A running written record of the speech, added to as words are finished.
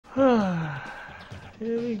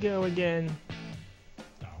Here we go again.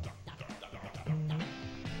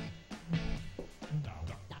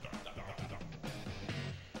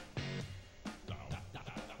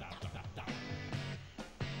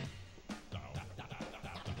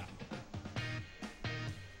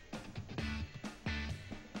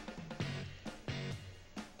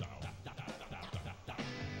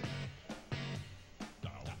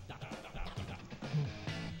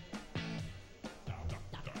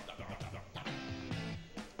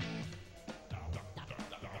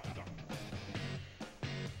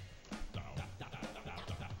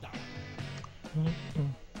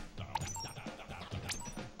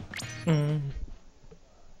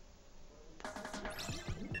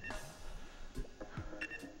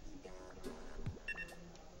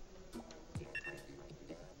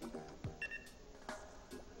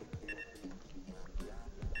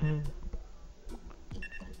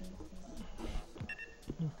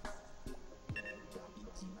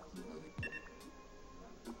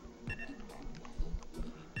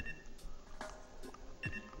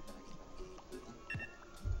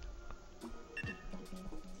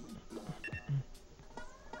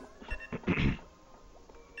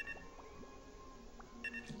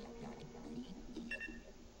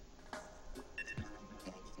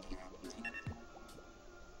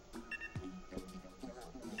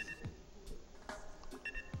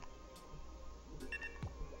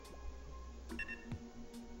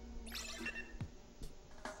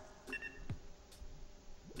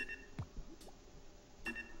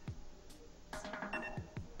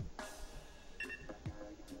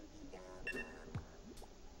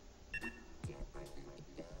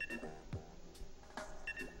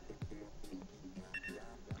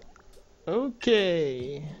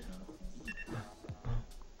 Okay.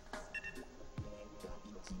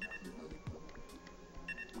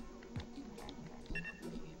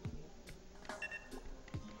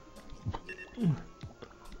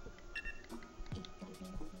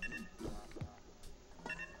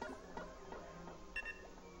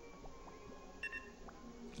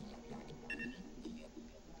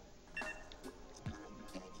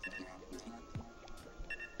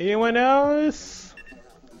 Anyone else?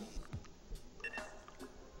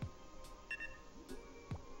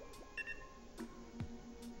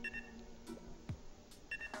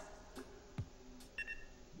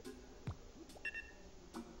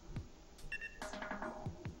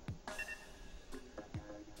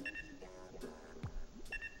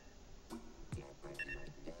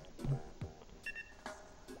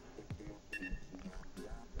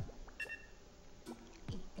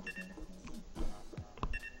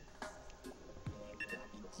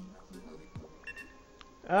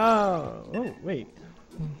 Oh, wait.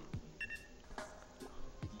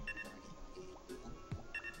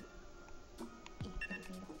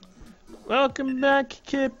 Welcome back,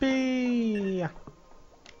 Kippy.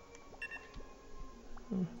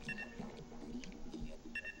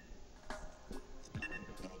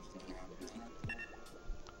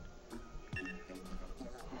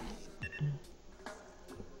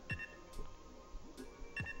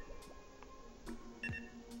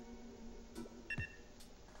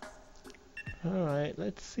 Alright,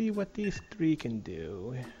 let's see what these three can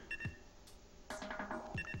do.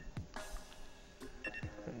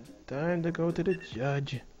 Time to go to the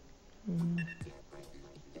judge.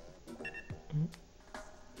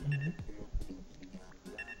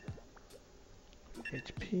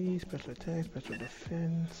 HP, special attack, special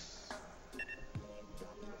defense.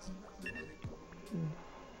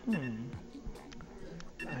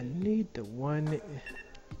 I need the one.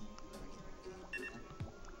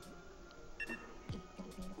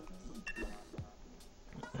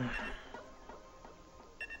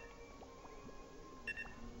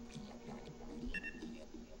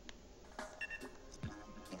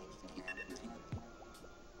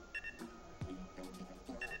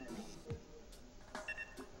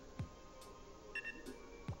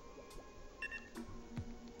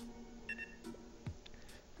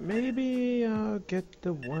 Maybe I'll get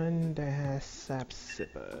the one that has Sap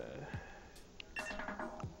Sipper.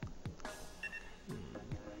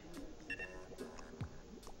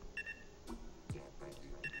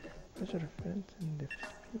 Special defense and the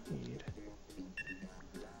speed.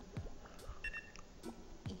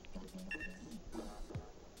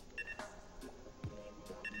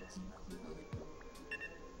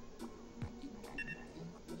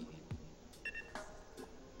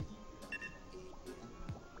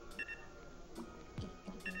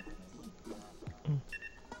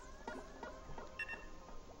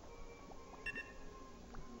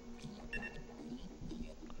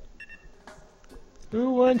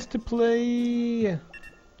 Who wants to play?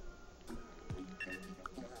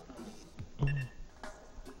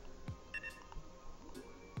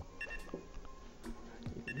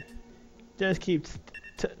 Just keep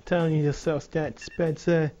telling yourself that,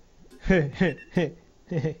 Spencer.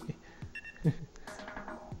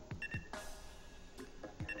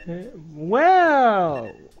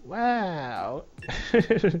 Well, wow.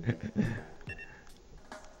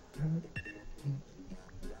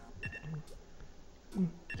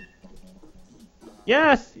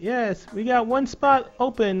 Yes, yes, we got one spot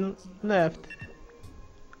open left.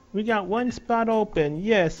 We got one spot open,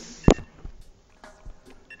 yes.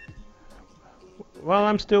 While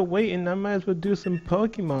I'm still waiting, I might as well do some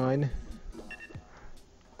Pokemon.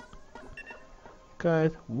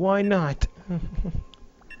 Cause why not?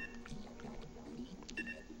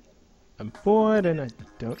 I'm bored and I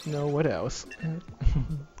don't know what else.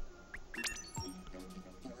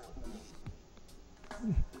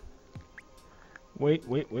 Wait.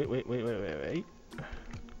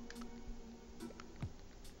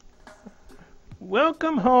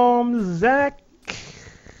 Welcome home, Zach.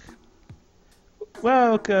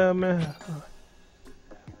 Welcome.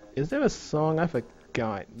 Is there a song? I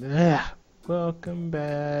forgot. Ugh. Welcome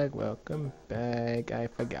back, I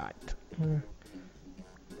forgot.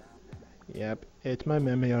 Yep, it's my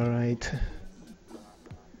memory, alright.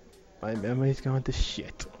 My memory's going to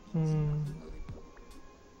shit.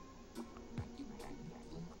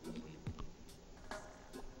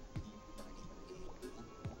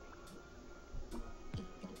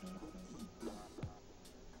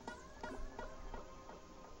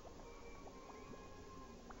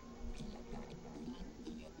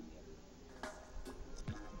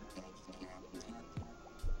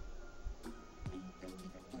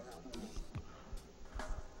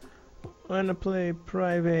 Wanna play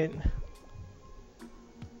private?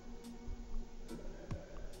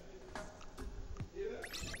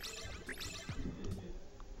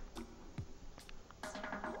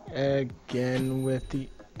 Again with the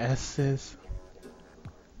S's.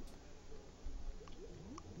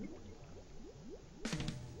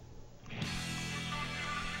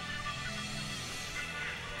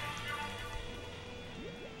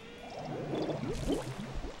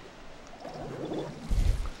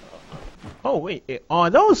 Oh wait, are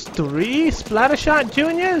those 3 Splattershot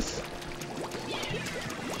Juniors?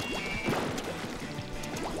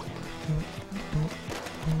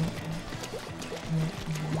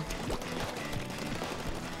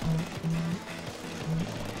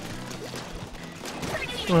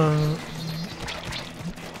 No!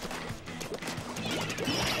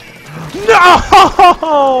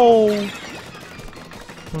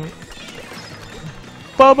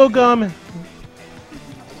 Bubblegum.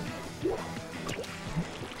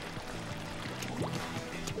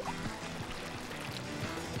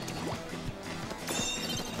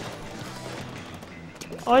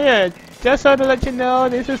 Oh yeah, just so to let you know,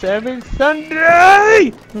 this is every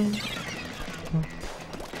Sunday!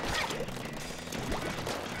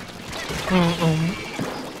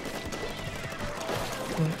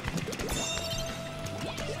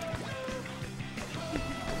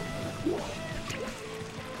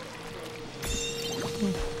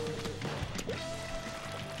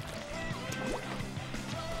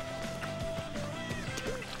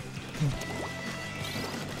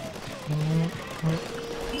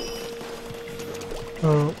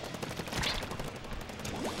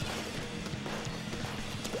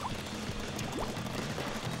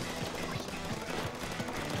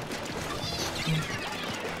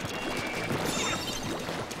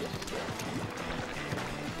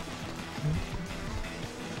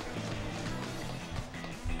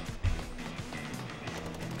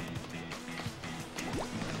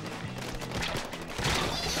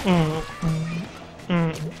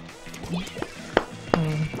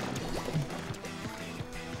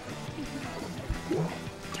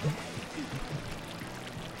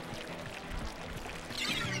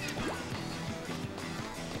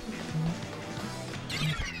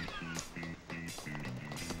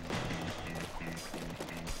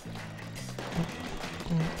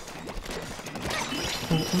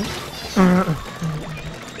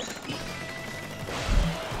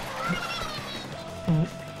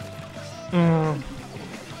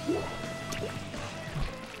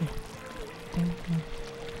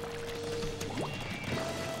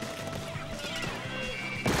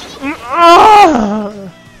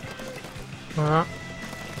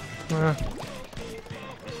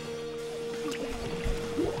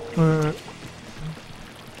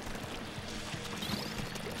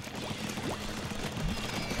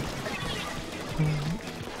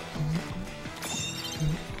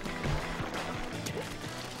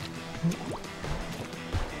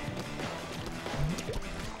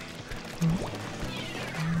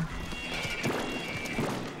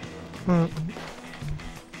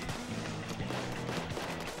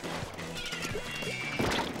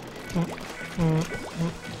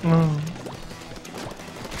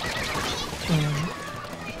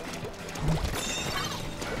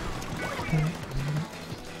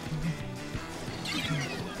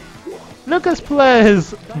 Lucas,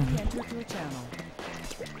 please.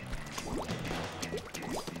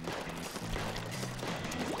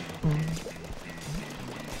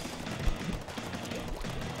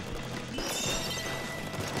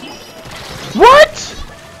 What?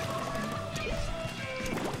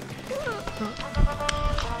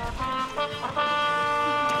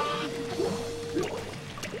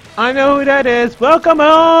 I know who that is. Welcome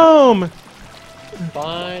home.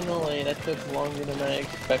 Finally, that took longer than I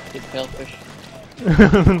expected, Hellfish.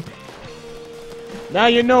 Now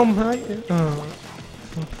you know my...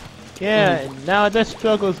 Yeah, now that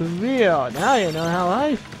struggle's real. Now you know how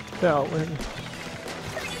I felt when...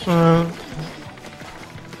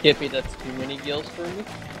 Skippy, that's too many gills for me.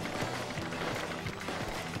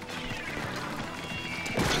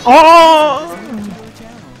 Oh!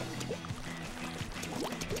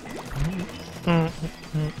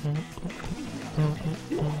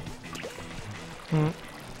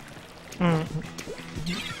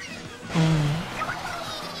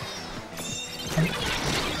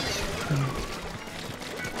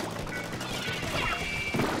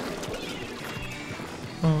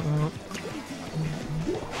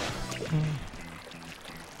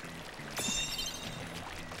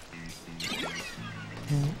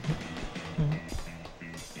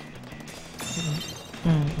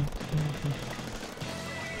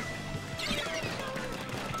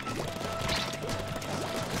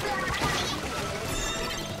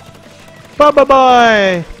 Bye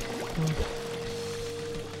bye.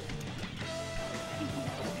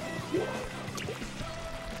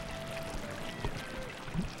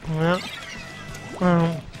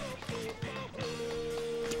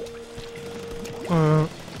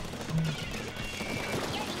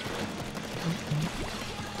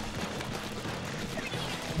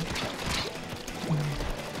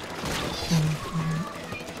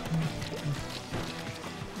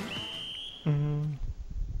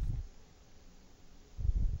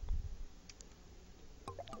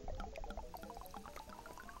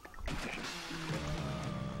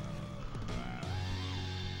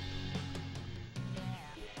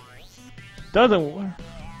 Doesn't work.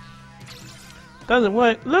 Doesn't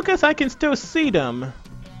work. Lucas, I can still see them.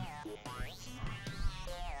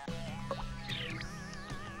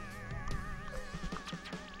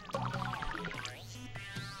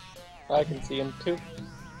 I can see him too.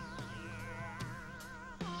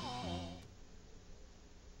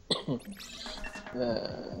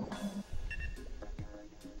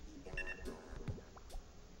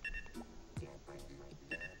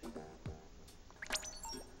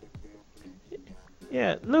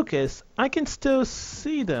 Yeah, Lucas, I can still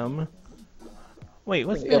see them. Wait,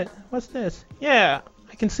 what's Yep. that? What's this? Yeah,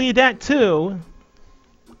 I can see that too.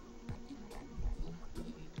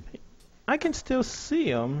 I can still see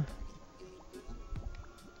them.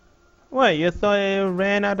 What, you thought it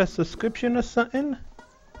ran out of subscription or something?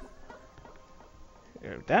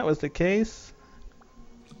 If that was the case.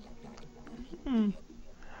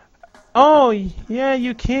 Oh, yeah,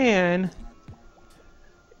 you can.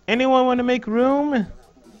 Anyone want to make room?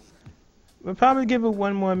 We'll probably give it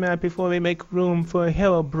one more map before we make room for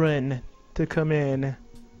Herobrine to come in.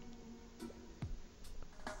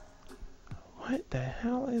 What the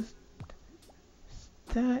hell is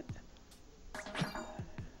that?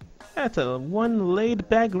 That's a one laid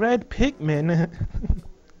back red Pikmin.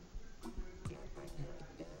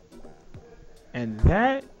 And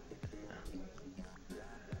that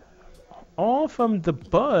all from the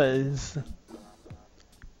buzz.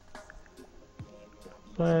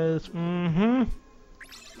 Buzz,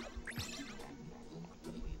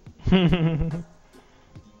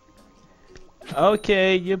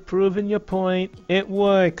 Okay, you're proving your point. It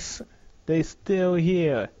works. They still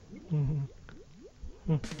here.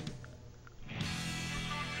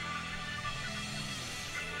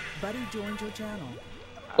 Buddy joined your channel.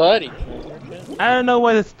 Buddy. I don't know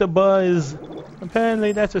what it's the buzz.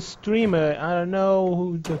 Apparently that's a streamer. I don't know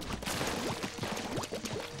who the...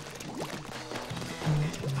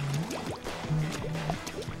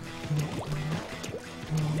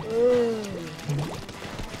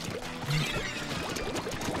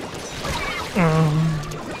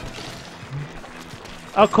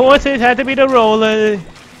 Of course it had to be the roller.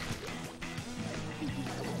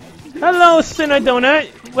 Hello, Sinner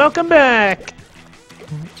Donut. Welcome back.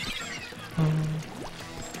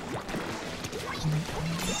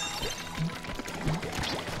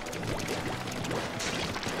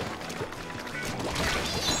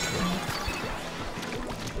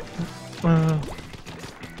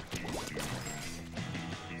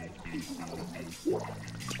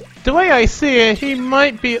 The way I see it, he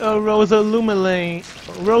might be a Rosaluma lane.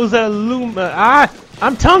 Rosaluma. Ah!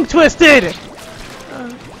 I'm tongue twisted!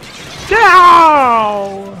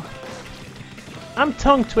 No! I'm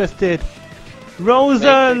tongue twisted.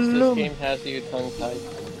 Rosa Matrix, this Luma. game has you tongue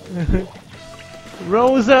tied.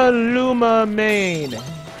 Rosa Luma main.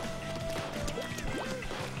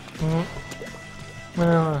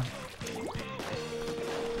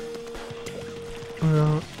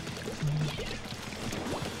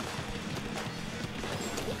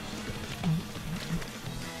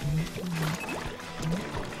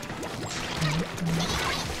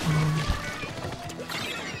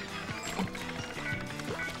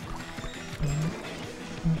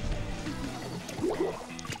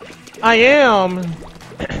 I am.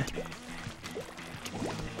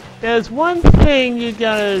 There's one thing you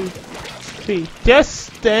gotta be.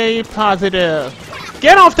 Just stay positive.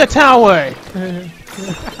 Get off the tower!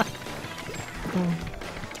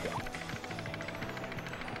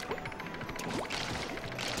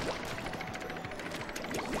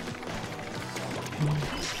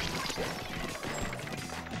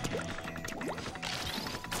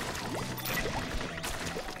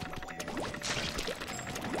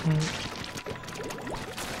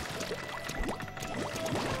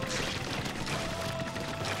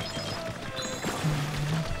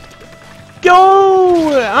 Go!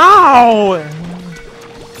 Ow!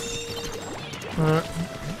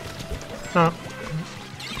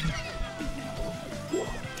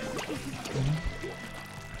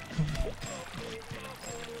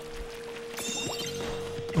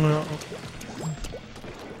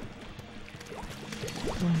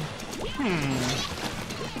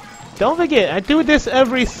 Don't forget, I do this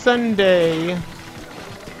every Sunday.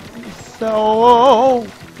 So...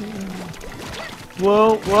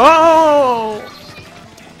 Whoa, whoa!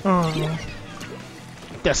 Oh.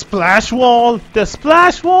 The splash wall! The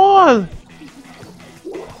splash wall!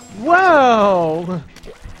 Whoa!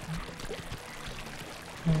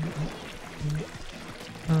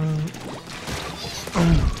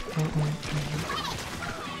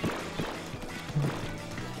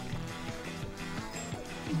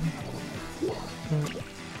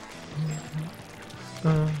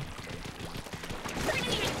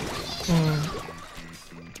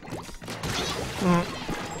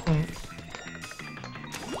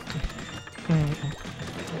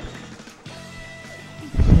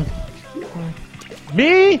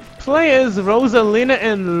 Me? Play as Rosalina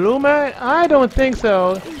and Luma? I don't think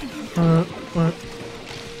so.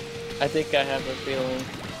 I think I have a feeling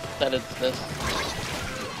that it's this.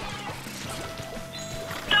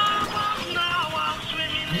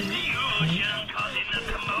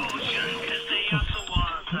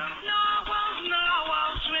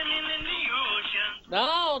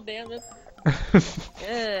 No, damn it.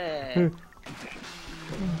 Yeah.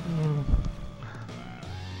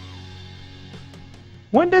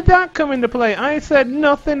 When did that come into play? I said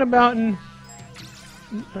nothing about...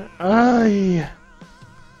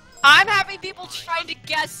 I'm having people trying to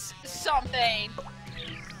guess something.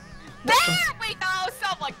 There we go!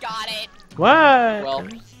 Someone got it! What?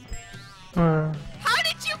 Well, how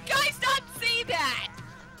did you guys not see that?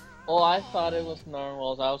 well, I thought it was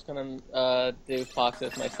narwhals. I was gonna do Fox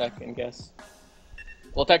as my second guess.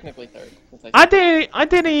 Well, technically third. Since I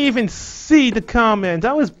didn't even see the comments.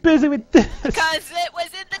 I was busy with this. Because it was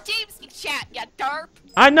in the TeamSpeak chat, you derp.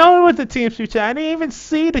 I know it was the TeamSpeak chat. I didn't even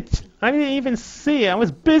see the. I didn't even see it. I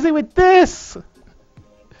was busy with this. Well,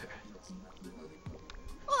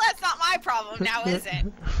 that's not my problem now, is it?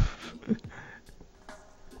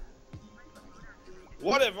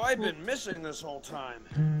 What have I been missing this whole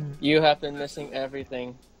time? You have been missing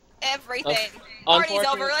everything. Everything. Party's over,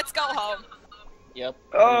 Unfortunately- let's go home. Yep.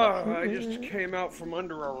 Oh, I just came out from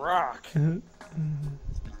under a rock.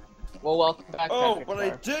 Well, welcome back. Oh, Patrick but I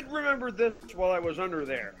Star. did remember this while I was under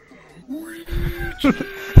there.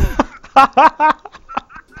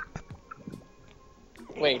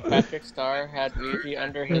 Wait, Patrick Star had Luigi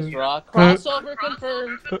under his rock. Crossover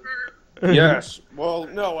confirmed. Yes. Well,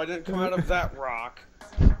 no, I didn't come out of that rock.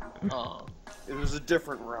 Oh. It was a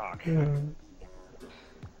different rock. I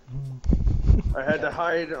had to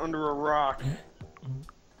hide under a rock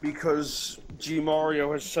because G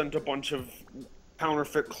Mario has sent a bunch of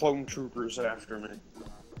counterfeit clone troopers after me.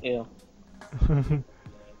 Yeah.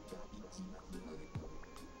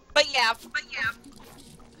 But yeah,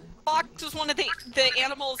 Fox was one of the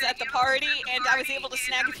animals at the party, and I was able to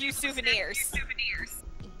snag a few souvenirs.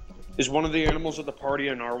 Is one of the animals at the party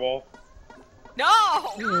a narwhal?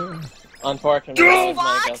 No! Unfortunately, that was my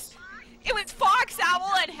Fox? guess. It was Fox,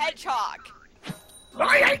 Owl, and Hedgehog.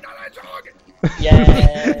 I ain't not a dog!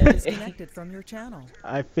 Yay! Disconnected from your channel.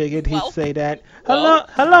 I figured he'd Well- say that. Well-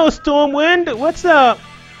 Hello, Stormwind. What's up?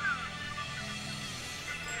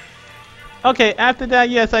 Okay, after that,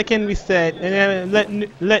 yes, I can reset and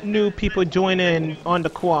then let new people join in on the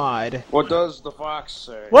quad. What does the fox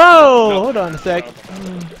say? Whoa! Hold on a sec.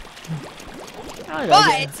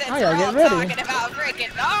 But since I we're gotta get all ready. talking about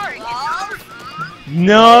freaking narwhals,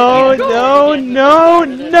 No, no, no,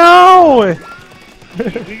 no!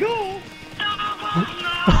 Here we go.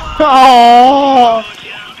 Oh!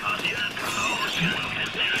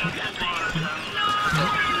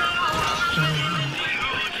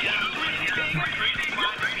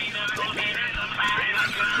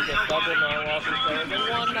 You get double narwhals instead of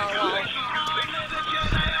one narwhal.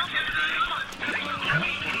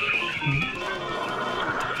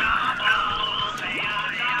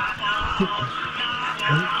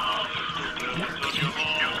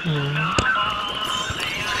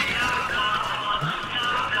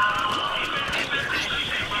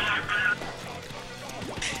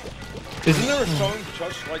 Isn't there a song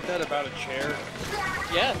just like that about a chair?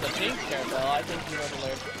 Yeah, the pink chair, Bill. I think you know the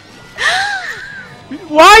lyrics.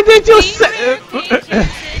 Why did you say?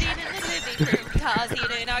 causing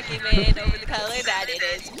an argument over the color that it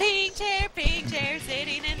is. Pink chair,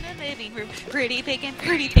 sitting in the living room. Pretty big and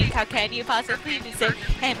pretty pink, how can you possibly miss it?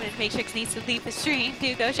 And when Matrix needs to leave the stream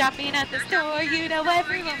to go shopping at the store, you know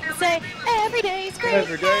everyone will say, every day's great.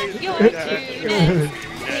 Every day's Your great. tuneness.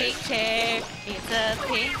 Pink chair, it's a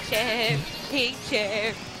pink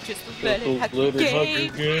chair. Just let it have your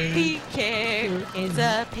game. Pink chair, it's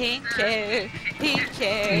a pink chair.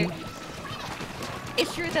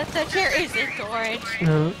 It's true that the chair isn't orange.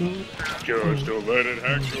 Just don't let it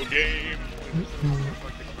hack your game.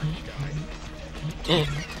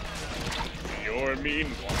 You're mean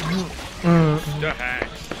one. The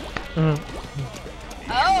hacks.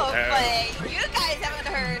 Oh, but you guys haven't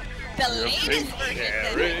heard the latest version.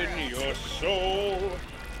 Chair in your soul.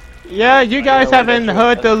 Yeah, you guys haven't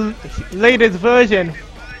heard the latest version.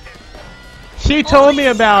 She told me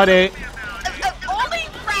about it. Only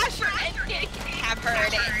Thrasher and Nick have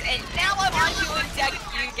heard it, and now I'm on to inject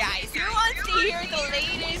you guys. Who wants to hear the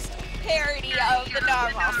latest parody of the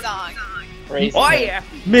Narwhal song? Oh yeah.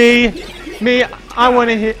 Me, I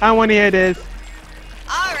wanna hear this.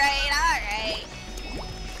 All right.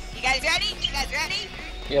 You guys ready?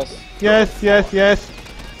 Yes. Yes.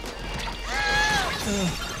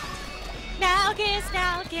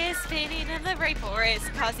 Now kiss, spinning in the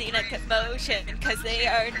rainforest, causing a commotion, cause they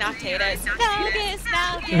are not taters. Now kiss,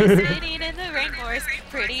 spinning in the rainforest,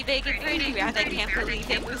 pretty big and pretty round, I can't believe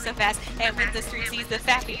they move so fast. And when the street sees the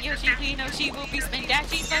fappy Yoshi, we know she will be spin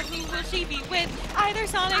dashing, but who will she be with? Either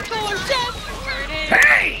Sonic or Jeff Gordon.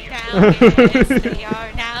 Hey! Now kiss, they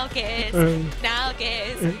are now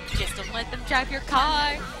kiss, just don't let them drive your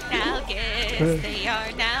car. Now kiss, they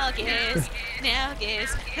are now kiss,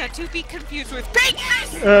 not to be confused with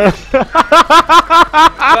Vegas!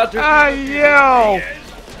 Yo!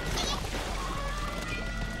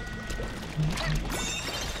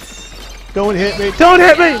 Don't hit me!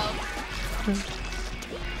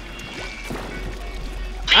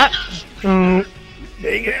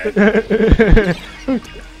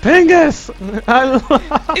 Pingus!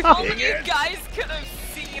 If only you guys could have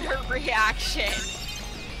seen her reaction.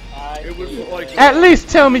 It was like At least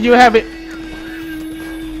tell me you have it.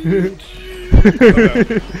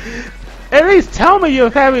 At least tell me you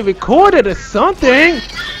have it recorded or something.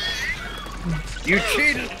 you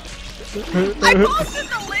cheated. I posted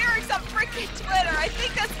the lyrics on frickin' Twitter. I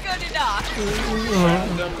think that's good enough.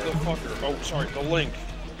 Them the fucker. Oh, sorry, the link.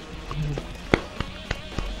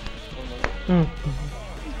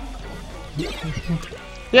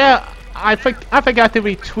 Yeah, I forgot to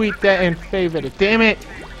retweet that and favorite it. Damn it!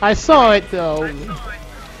 I saw it though.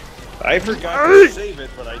 I forgot to save it,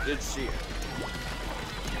 but I did see it.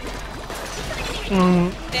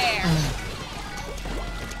 There.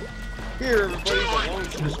 Here, everybody,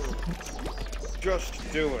 belongs to this.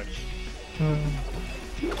 Just do it.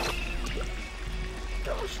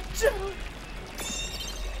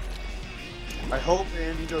 I hope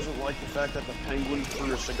Andy doesn't like the fact that the penguin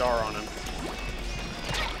threw a cigar on him.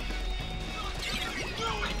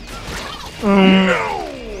 No!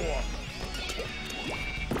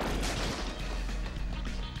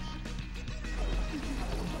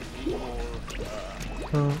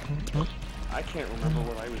 I can't remember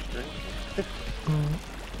what I was drinking.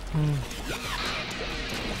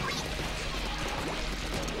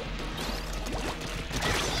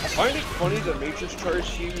 I find it funny that Matrix tries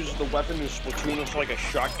to use the weapon in Splatoon as like a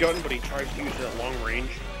shotgun, but he tries to use it at long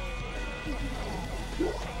range.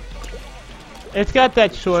 It's got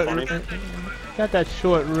that short. Funny. Got that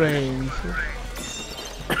short range.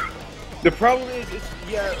 The problem is,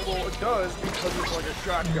 well, it does because it's like a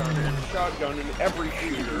shotgun, and a shotgun in every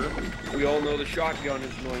shooter, we all know the shotgun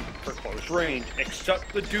is known for close range,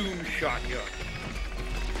 except the Doom shotgun.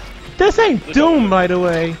 This ain't Doom, by the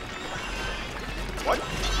way. What?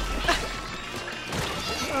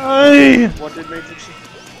 What did Matrix say?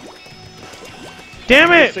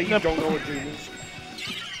 Damn it! Say you don't know what Doom is.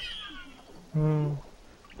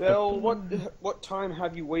 Belle, what time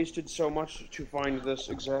have you wasted so much to find this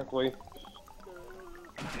exactly?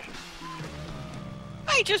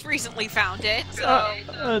 I just recently found it, so...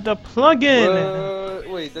 The plugin!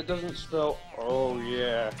 Wait, that doesn't spell... Oh,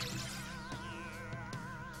 yeah.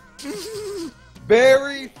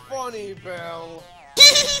 Very funny, Belle.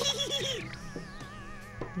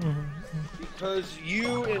 Because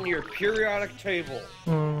you and your periodic table.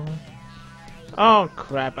 Oh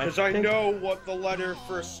crap! Because I know what the letter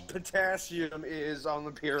for potassium is on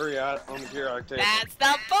the periodic table. That's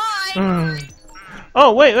the point!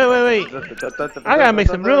 Oh wait! I gotta make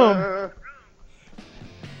some room.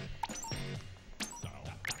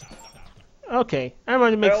 Okay, I'm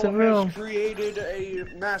gonna make some room. Has created a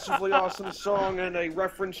massively awesome song and a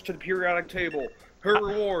reference to the periodic table. Her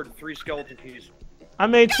reward: 3 skeleton keys. I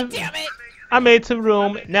made some. Damn it! I made some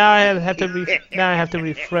room. Now I have to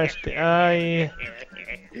refresh the.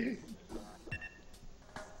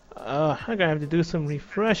 I'm gonna have to do some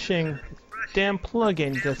refreshing. Damn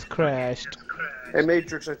plugin just crashed. Hey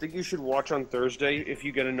Matrix, I think you should watch on Thursday if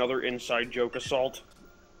you get another inside joke assault.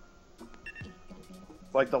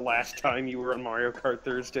 Like the last time you were on Mario Kart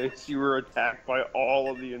Thursdays, you were attacked by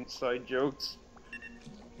all of the inside jokes.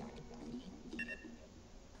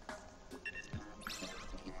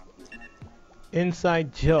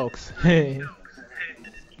 Inside jokes.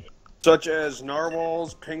 Such as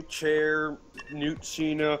Narwhals, Pink Chair, Newt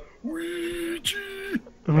Cena, Ouija,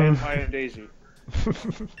 and High Daisy.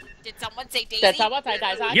 Did someone say Daisy?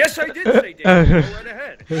 Yes, I did say Daisy. Go right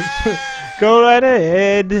ahead. Go right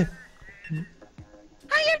ahead.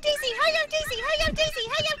 Hi, I'm Daisy! Hi, I'm Daisy! Hi, I'm Daisy!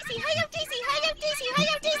 Hi, I'm Daisy! Hi, I'm Daisy! Hi, I'm Daisy! Hi,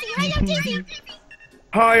 I'm Daisy! Hi, I'm Daisy!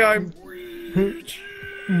 Hi, I'm Ouija.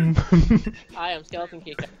 Hi, I'm Skeleton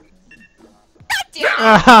Key.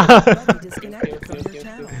 Disconnected from your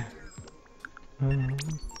channel.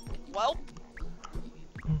 Well,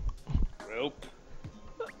 Welp.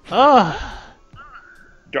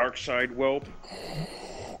 Dark side whelp.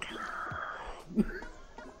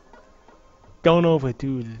 Don't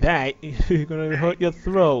overdo that. You're gonna hurt your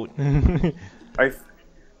throat.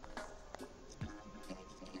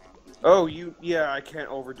 Oh, yeah, I can't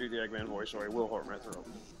overdo the Eggman voice, so I will hurt my throat.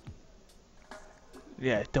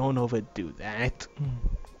 Yeah, don't overdo that.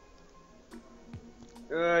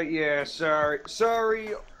 Yeah, sorry,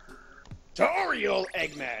 all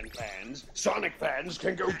Eggman fans. Sonic fans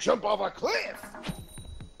can go jump off a cliff!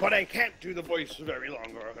 But I can't do the voice very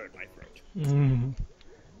long or I'll hurt my throat.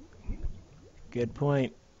 Good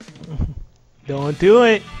point. Don't do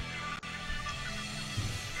it.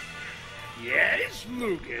 Yes,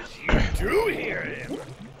 Lucas, you do hear him.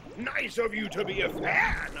 Nice of you to be a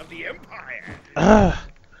fan of the Empire. The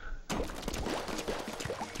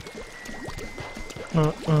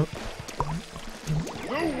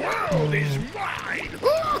world is mine.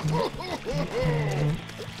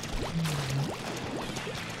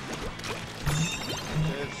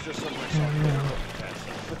 It's just so much.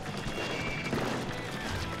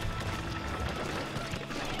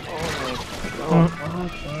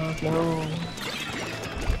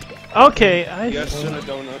 Okay, Yes, and a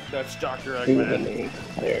donut. That's Dr. Eggman.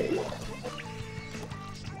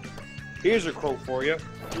 Here's a quote for you.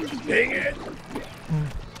 Dang it!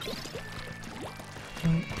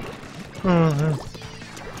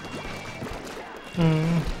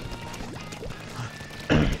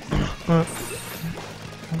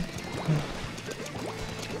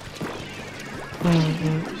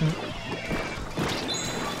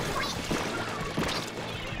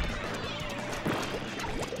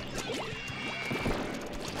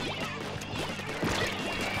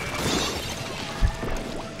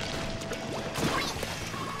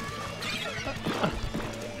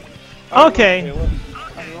 Okay.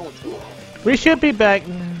 We should be back.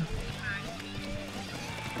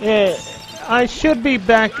 Yeah, I should be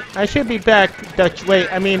back.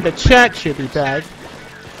 Wait, I mean the chat should be back.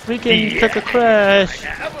 Freaking took a crash.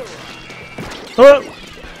 Oh.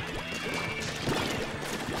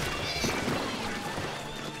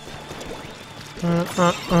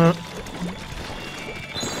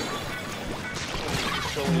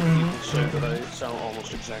 So many people say that I sound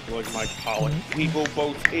almost exactly like Mike Pollock. People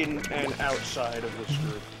both in and outside of this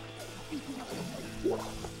group.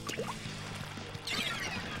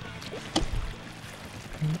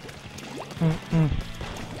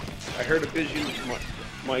 I heard a Vision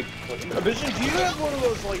mic. A Vision, do you have one of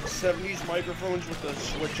those like 70s microphones with the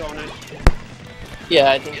switch on it?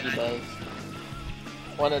 Yeah, I think he does.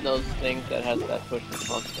 One of those things that has that push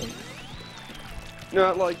response thing.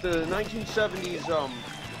 No, like the 1970s,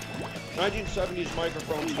 1970s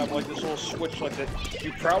microphones have like this little switch like that.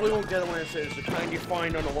 You probably won't get it when I say it's the kind you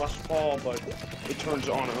find on a Les Paul, but it turns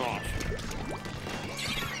on and off.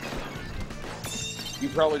 You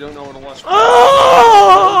probably don't know what a Les Paul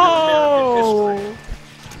is.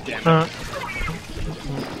 Damn it.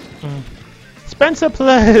 Spencer,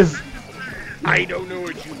 please. I don't know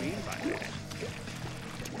what you mean by that.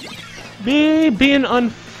 Being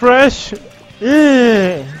unfresh.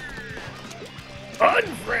 Ugh.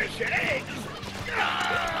 Unfresh eggs?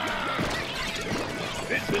 Ah!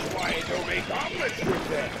 This is why I don't make omelets with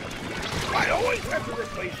them. I always have to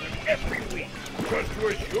replace them every week, just to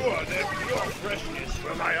assure there's pure freshness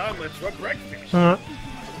for my omelets for breakfast.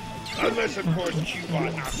 Unless, of course,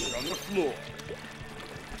 Q-Bot knocks it on the floor.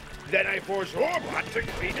 Then I force Orbot to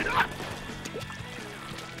clean it up.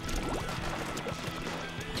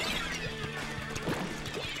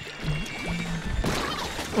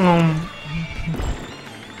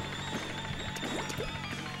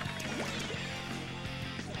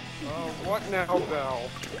 What now, Belle?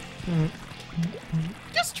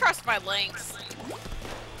 Just trust my links.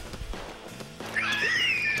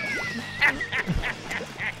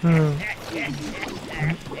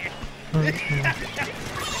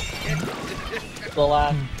 The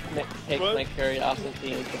last takes my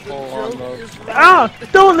curiosity into full-on mode. Ah!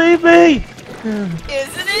 Don't leave me!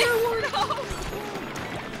 Isn't it?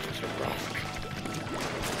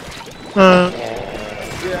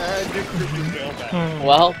 Yeah, I did quickly fail back.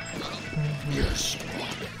 Well, Yes.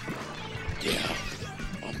 Yeah,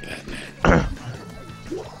 I'm Batman.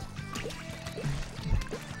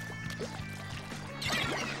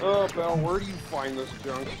 Oh, Belle, where do you find this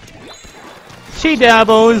junk? She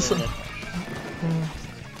dabbles.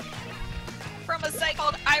 From a site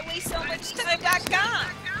called iWasteSoMuchTime.com.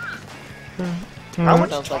 How much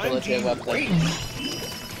sounds like a time do legit you website. waste?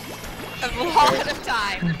 A lot of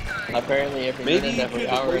time. Apparently every Maybe minute, you every could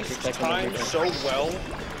hour, every waste second, time every so well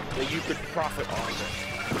that you could profit off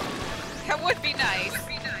it. That would be nice.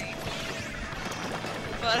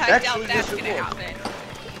 But I Actually, doubt that's yes, it gonna would. happen.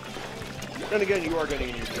 Then again, you are getting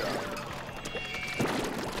a new job.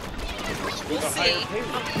 We'll With a see. higher pay rate.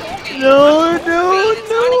 I'm hoping. No, I'm no, hoping. It's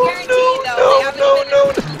not a guarantee, though. They haven't been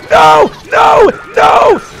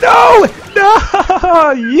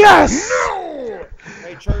no, yes!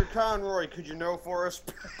 Hey, Chuck Conroy, could you know for us?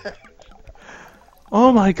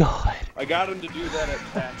 Oh my god. I got him to do that at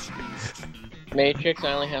Pat's East. Matrix,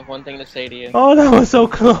 I only have one thing to say to you. Oh, that was so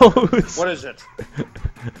close. What is it?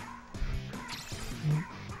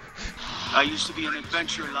 I used to be an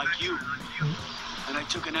adventurer like you, and I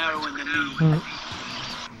took an arrow in the knee.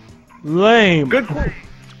 Lame. Good quote.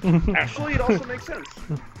 Actually, it also makes sense.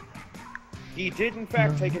 He did, in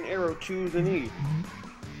fact, take an arrow to the knee.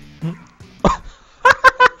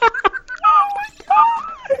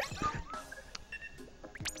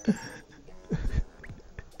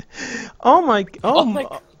 Oh my, oh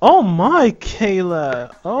my,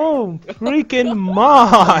 Kayla. Oh, freaking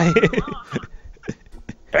my.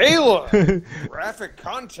 Ayla! Graphic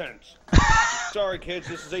content. Sorry, kids,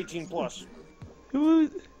 this is 18 plus.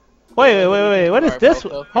 Wait, what is this?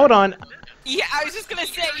 Hold on. Yeah, I was just gonna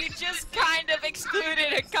say, you just kind of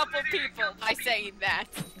excluded a couple people by saying that.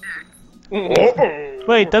 Uh-oh.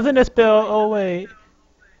 Wait, doesn't it spell, oh wait,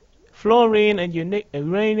 fluorine and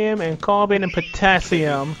uranium and carbon and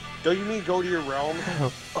potassium? Don't you mean go to your realm?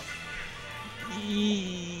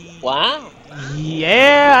 Wow.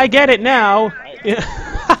 Yeah, I get it now.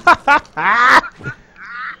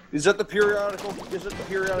 Is that the periodical? Is it the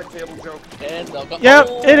periodic table joke? And they'll go. Yep,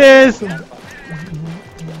 Oh! it is.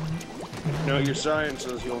 No, your science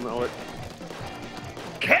says you'll know it.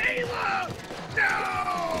 Kayla!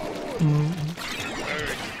 No!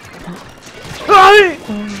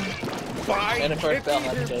 By And of course, Bell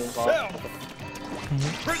has to get involved.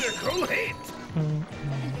 Critical hit!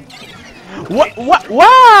 What?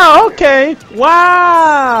 Wow, okay.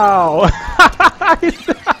 Wow.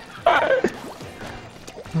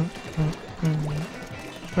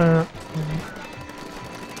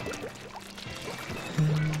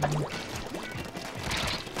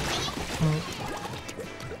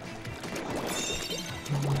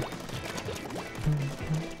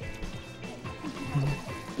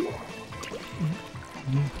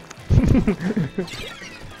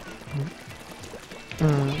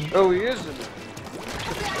 Oh, he is in it.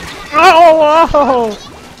 Oh, wow.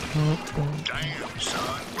 Damn,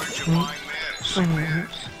 son, where'd you find this?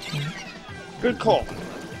 Yes. Good call.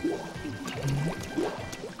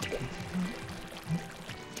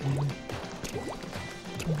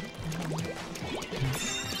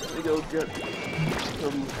 Let me go get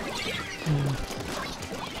some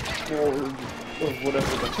more of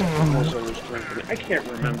whatever the heck it was I was drinking. I can't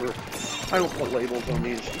remember. I don't put labels on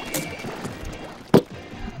these.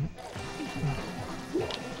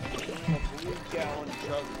 Gallon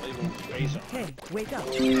jug labeled face up. Hey, wake up.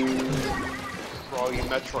 For all you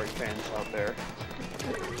Metroid fans out there.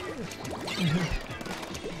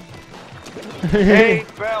 Hey,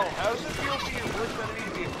 Belle, how does it feel to your worst enemy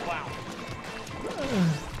to be a clown?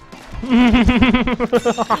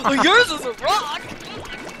 Well, yours is a rock!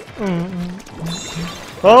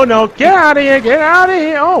 Oh no, get out of here, get out of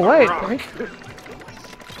here! Oh, wait.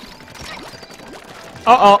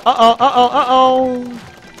 Uh-oh, uh-oh, uh-oh, uh-oh.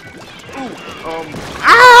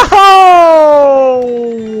 Oh!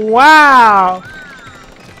 Wow!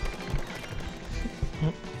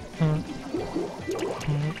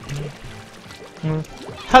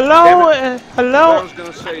 Hello, hello? What I was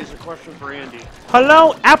gonna say is a question for Andy.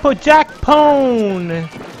 Hello, Applejack Pone!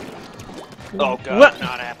 Oh god, What?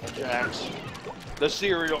 not Apple Jacks. The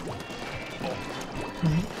cereal.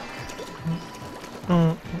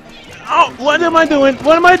 Oh, what am I doing?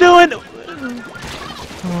 What am I doing?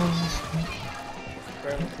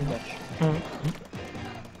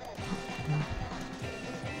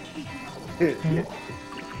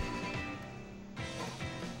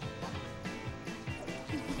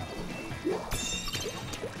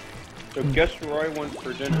 So guess where I went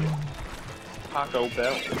for dinner? Taco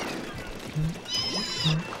Bell.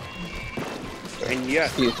 And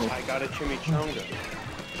yes, I got a chimichanga.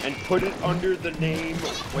 And put it under the name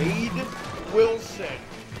Wade Wilson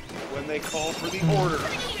when they call for the order.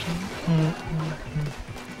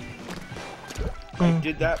 I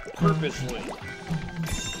did that purposely.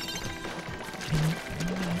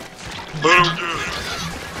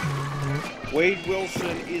 Wade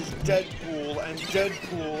Wilson is Deadpool, and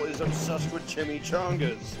Deadpool is obsessed with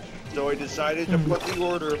chimichangas. So I decided to put the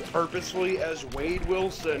order purposely as Wade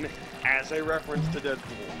Wilson as a reference to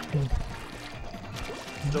Deadpool.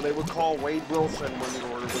 So they would call Wade Wilson when the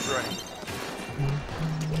order was ready.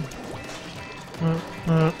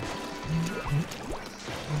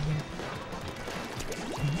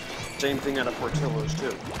 Same thing out of Portillo's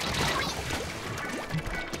too.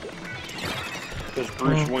 Because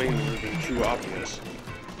Bruce Wayne would have been too obvious.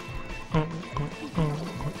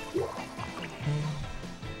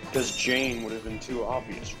 Because Jane would have been too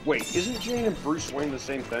obvious. Wait, isn't Jane and Bruce Wayne the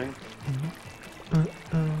same thing?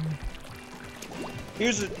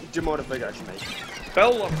 Here's a demotive I should make.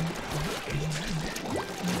 Bella!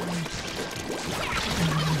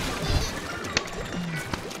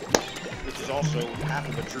 Which is also half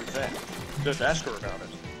of a true fact. Just ask her about it.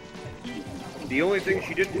 The only thing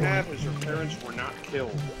she didn't have is her parents were not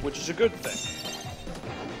killed, which is a good thing.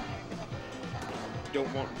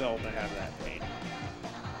 Don't want Belle to have that pain.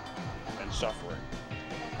 And suffering.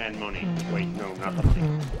 And money. Wait, no, not the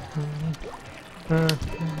money.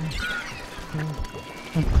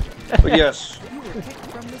 But yes. You were kicked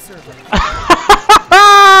from the server.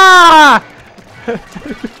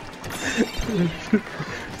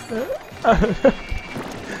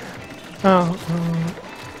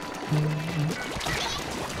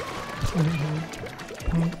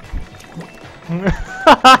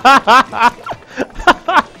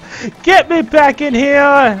 Get me back in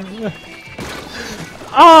here!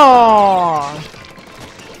 Oh!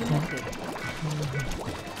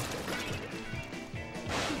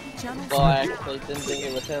 Well, I actually didn't think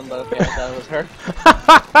it was him, but okay, I thought it was her.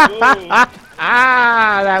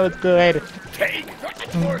 Ah, that was good. Take the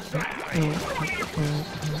force out!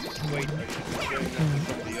 Wait, I should be doing that to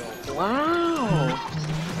somebody else. Wow!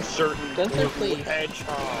 A certain Sensor, please.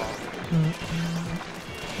 hedgehog.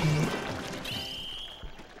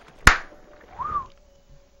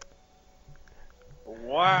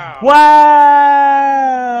 Wow! Wow!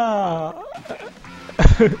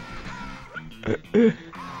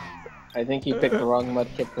 I think you picked the wrong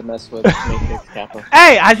mudkip to mess with Matrix Kappa.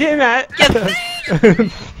 Hey, I didn't.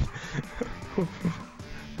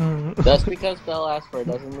 Just because Belle asked for it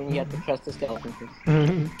doesn't mean you have to trust the skeleton.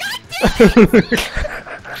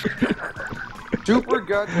 Super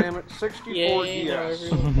goddammit 64 Yay,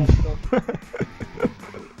 DS.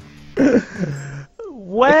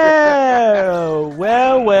 Well.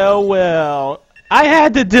 I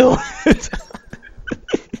had to do it.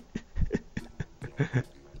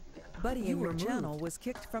 Buddy in your channel was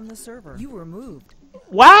kicked from the server. You were moved.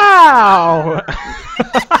 Wow.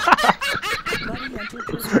 Buddy entered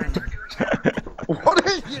your channel. What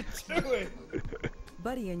are you doing?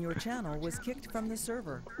 channel was kicked from the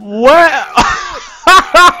server. What? Damn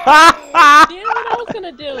it, I was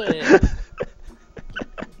gonna do it.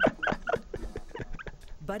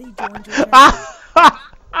 Buddy joined your channel.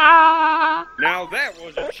 Now that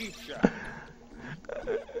was a cheap shot.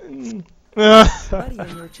 Buddy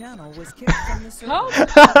in your channel was kicked from the server. How?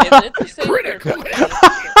 It's the same Critical person. hit.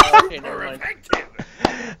 Okay, never Super mind. effective.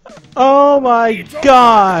 Oh my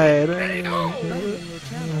god! Buddy in your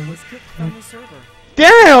channel was kicked from the server.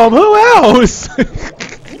 Damn, who else? I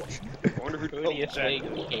wonder who Prettiest told big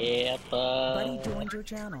that. Buddy Kappa. joined your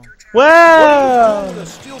channel. What are you doing Wow! with a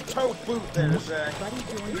steel-toed boot there, Zach? Buddy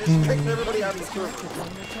joined You your just channel. kicked everybody out of the Disconnected server. from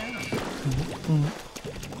your channel.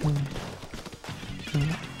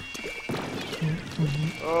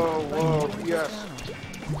 Oh, whoa, Buddy joined your yes. channel.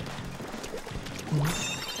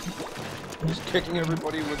 He's kicking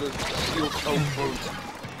everybody with a steel-toed boot.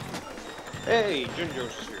 Hey,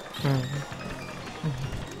 Jinjo's here.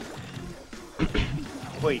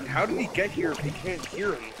 Wait, how did he get here if he can't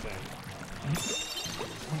hear anything?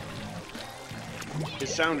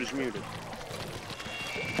 His sound is muted.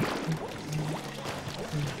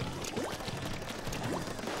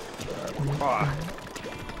 Ah.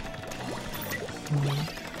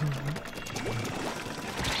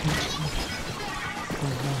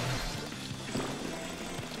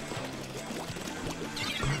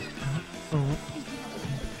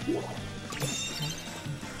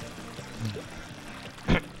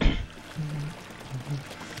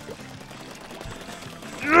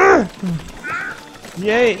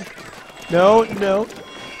 Yay! No, no.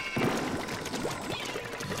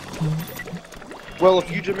 Well, if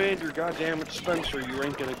you demand your goddamn Spencer, you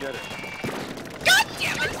ain't gonna get it. God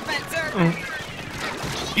damn it, Spencer!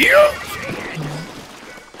 You!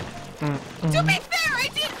 To be fair, I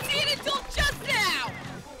didn't see it until just now!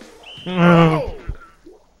 Oh!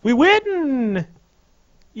 We win!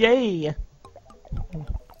 Yay!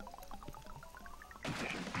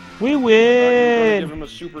 We Give win! him a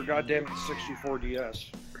super goddamn 64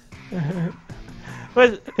 DS.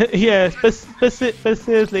 But yeah, but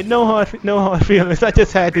seriously, no hard feelings. I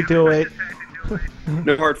just had to do it.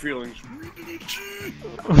 No hard feelings.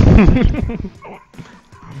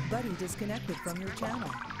 Buddy disconnected from your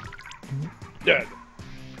channel. Dead.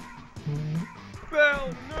 Well,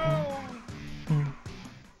 no!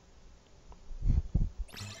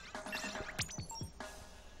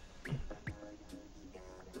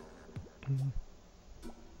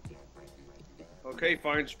 Okay,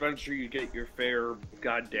 fine, Spencer, you get your fare.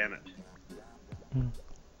 God damn it.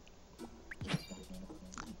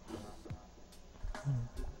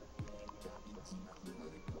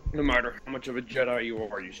 No matter how much of a Jedi you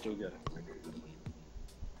are, you still get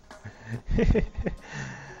it.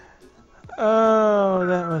 Oh,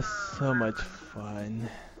 that was so much fun.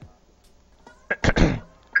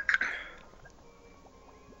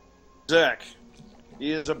 Zach,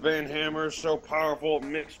 he is a banhammer so powerful it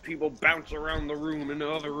makes people bounce around the room into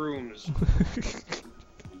other rooms.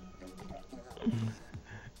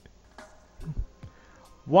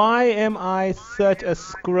 Why am I such a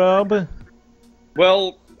scrub?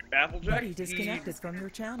 Well, Applejack, Buddy disconnected from your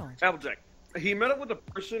channel. Applejack, he met up with a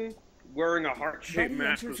person wearing a heart-shaped Buddy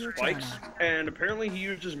mask with enters your spikes, channel. and apparently he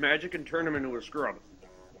used his magic and turned him into a scrub.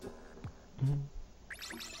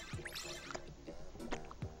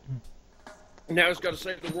 Now he's got to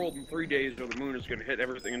save the world in 3 days, or the moon is going to hit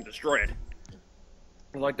everything and destroy it.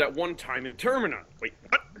 Like that one time in Termina. Wait,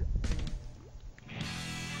 what?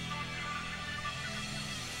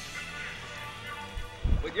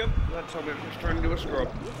 But yep, that's how he's trying to do a scrub.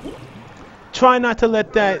 Try not to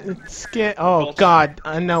let that scare. Oh Also- God,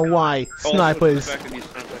 I know why. Also, Snipers. the fact that he's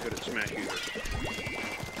not that good at smash users.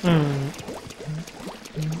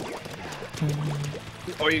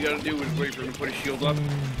 All you gotta do is wait for him to put his shield up,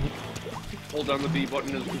 hold down the B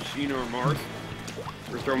button as Lucina or Marth,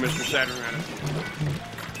 or throw Mr. Saturn at him.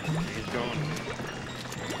 He's gone.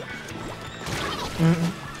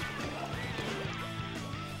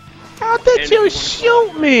 How did And you if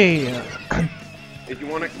shoot me? If you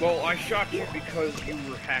want to, well, I shot you because you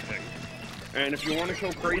were hacking. And if you want to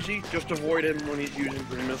go crazy, just avoid him when he's using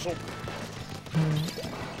the missile.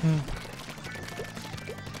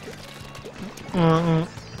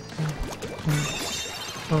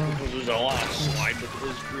 Because there's a lot of slide with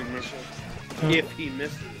his green missile. If he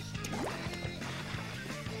misses.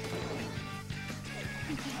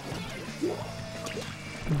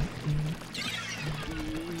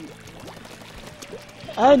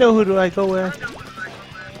 I know who do I go with.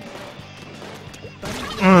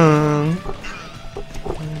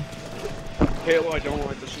 Halo, I don't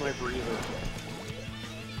like the sniper either.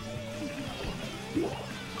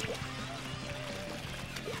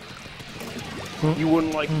 You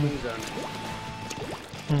wouldn't like me then.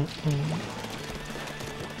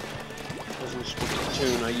 As in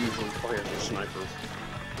Splatoon, I usually play as a sniper.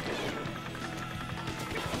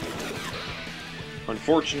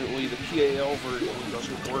 Unfortunately, the PAL version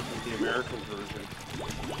doesn't work with the American version.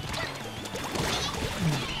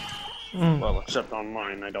 Well, except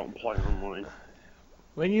online. I don't play online.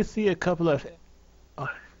 When you see a couple of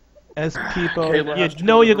S people, Kayla you has to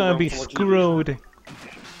know you're go gonna be for screwed.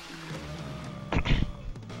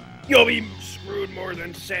 You'll be screwed more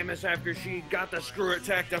than Samus after she got the screw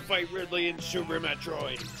attack to fight Ridley in Super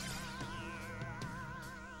Metroid.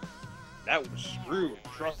 That was screwed,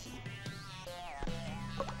 trust me.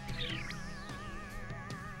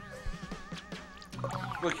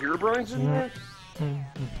 Look, Herobrine's in there?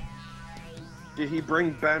 Did he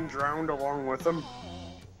bring Ben Drowned along with him?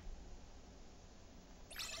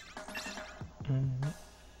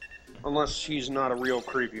 Unless he's not a real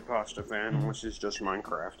creepypasta fan, unless he's just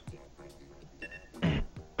Minecraft.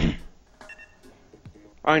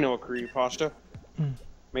 I know a creepypasta.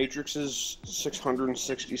 Matrix's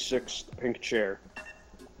 666th pink chair.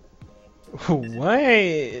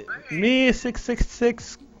 Wait, me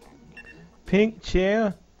 666 pink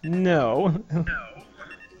chair? No.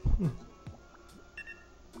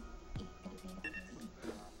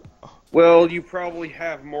 Well, you probably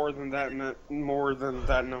have more than that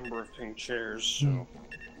number of pink chairs. So,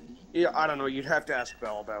 yeah, I don't know. You'd have to ask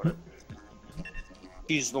Belle about it.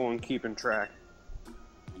 He's the one keeping track.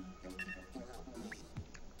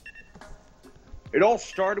 It all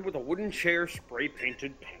started with a wooden chair spray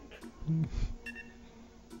painted pink.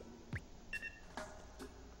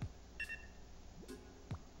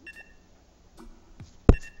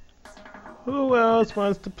 Who else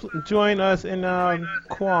wants to join us in our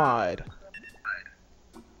quad?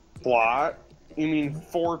 What? You mean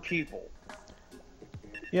 4 people?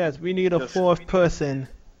 Yes, we need a 4th person.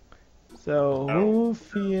 So, who Oh.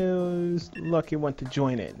 feels lucky want to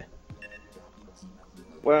join in?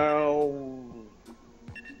 Well,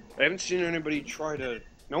 I haven't seen anybody try to...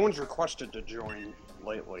 No one's requested to join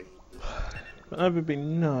lately. Probably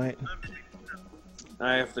not.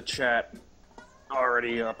 I have the chat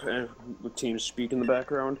already up with TeamSpeak in the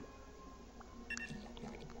background.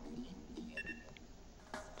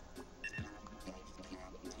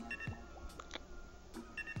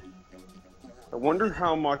 I wonder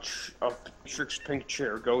how much a Matrix pink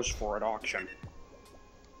chair goes for at auction.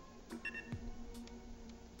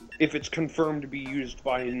 If it's confirmed to be used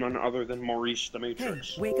by none other than Maurice the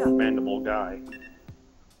Matrix. Hey, wake up. Mandible guy.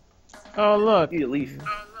 Oh look, Leaf.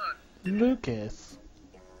 Lucas.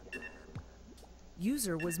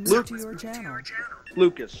 User was moved to your channel.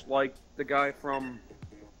 Lucas, like the guy from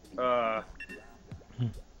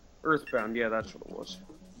Earthbound. Yeah, that's what it was.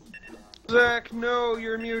 Zach, no,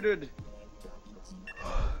 you're muted.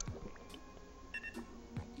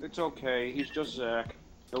 It's okay, he's just Zach.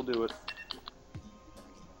 He'll do it.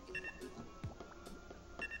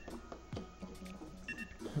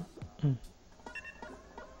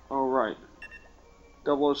 Alright.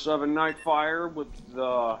 007 Nightfire with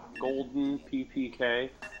the golden PPK.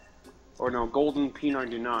 Or no, golden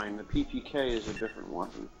P99. The PPK is a different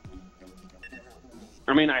weapon.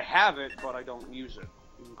 I mean, I have it, but I don't use it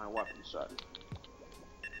in my weapon set.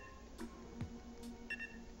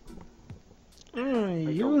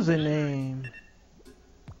 Username.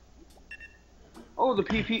 Oh, the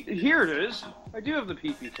PP... Here it is! I do have the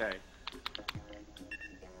PPK.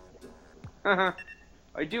 Haha.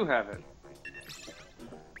 I do have it.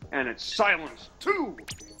 And it's silence, too!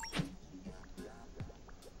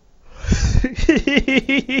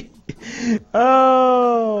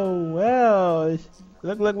 Oh, well.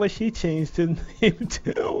 Look what she changed her name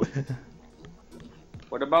to.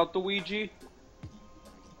 What about the Ouija?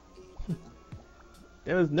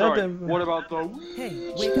 There was Sorry, nothing. what about the...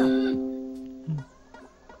 Hey, wake up.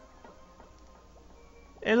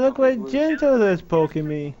 And look what Gentle is poking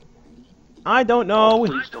me. I don't know. Oh,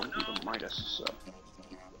 please don't do the Midas stuff.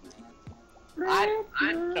 I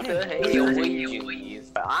could hell with you,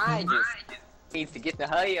 but I just need to get the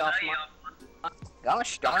hay off my...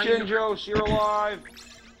 Gosh darn you. Shinjo, you're alive!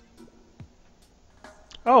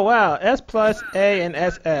 Oh wow, S plus A and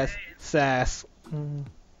SS. Sass.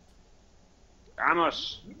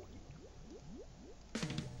 Amos!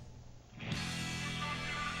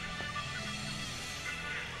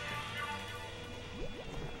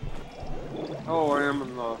 Oh, I am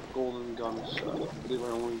in the golden gun set. I believe I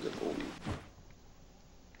only get golden.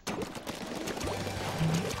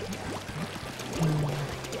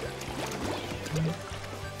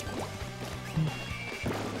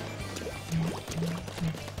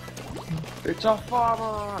 It's a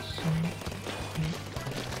farmers!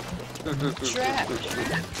 Trap.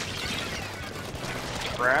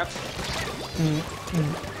 Crap?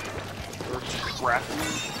 Or scrapping?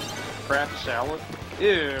 Crab salad?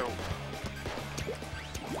 Ew.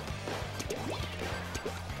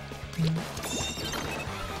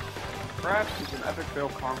 Crabs is an epic fail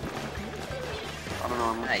conquer. I don't know,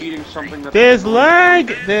 I'm repeating something that... There's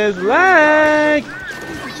lag! There's lag!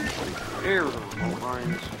 Here, remote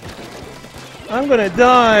lines. I'm gonna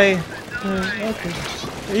die. Okay.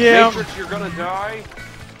 Yeah. Matrix, you're gonna die?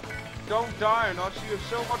 Don't die, or not you have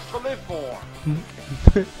so much to live for.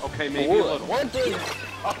 Okay, maybe a little. What does...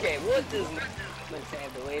 Okay, what does Matrix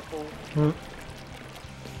have to live for?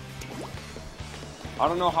 I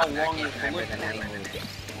don't know how long you can Remember live the for. name movie.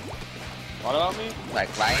 What about me? Like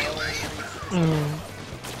violence?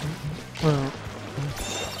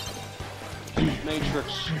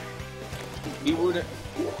 Matrix. He would...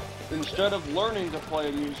 Instead of learning to play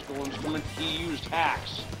a musical instrument, he used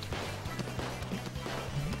hacks.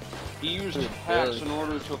 He used hacks in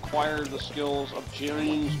order to acquire the skills of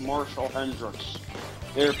James Marshall Hendricks.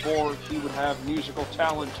 Therefore, he would have musical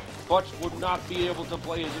talent, but would not be able to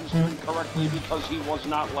play his instrument correctly because he was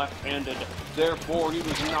not left-handed. Therefore, he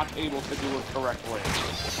was not able to do it correctly.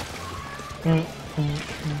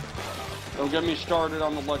 Don't get me started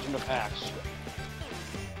on the Legend of Hacks.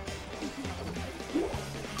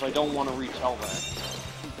 I don't want to retell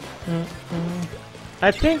that. I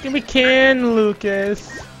think we can,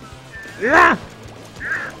 Lucas. Yeah.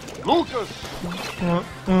 Lucas!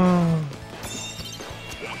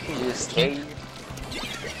 You scared?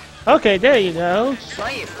 Okay, there you go.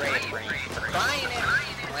 Play it, Ray. Trying it.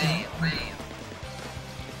 Play.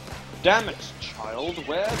 Damn it, child,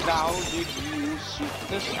 where thou did you seek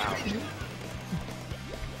this out?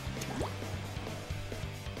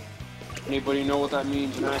 Anybody know what that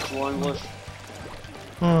means in actual English?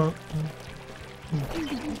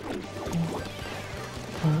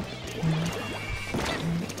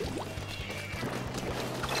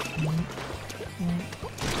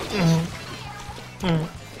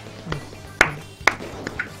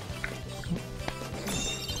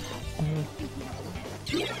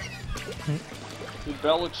 Did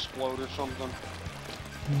Belle explode or something?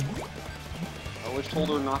 I always told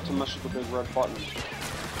her not to mess with the big red button.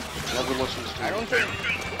 Never listens to me. I don't think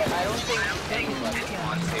anybody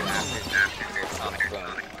wants to after Sonic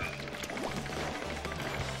Boom.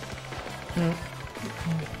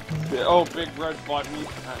 Oh, big red button.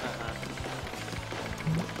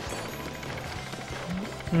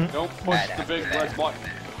 Don't push the big red button.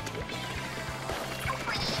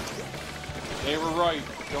 They were right.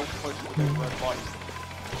 Don't push the big red button.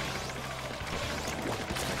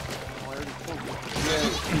 Yay.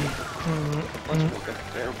 Let's make that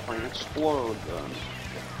airplane explode then.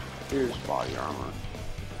 Here's body armor.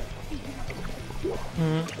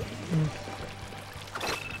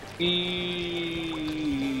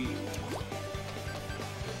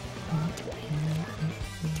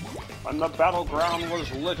 And the battleground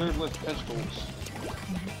was littered with pistols.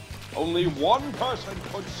 Only one person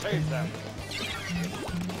could save them.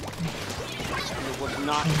 And it was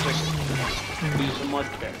not Pistol. He's a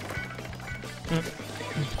mudkip.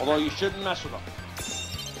 Although you shouldn't mess with them.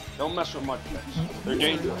 Don't mess with mudkips. They're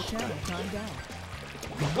dangerous.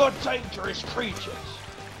 Good dangerous creatures.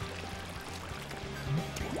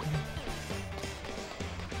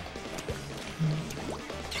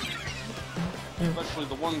 Especially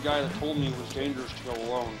the one guy that told me it was dangerous to go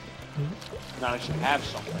alone. Now I should have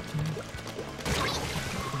something.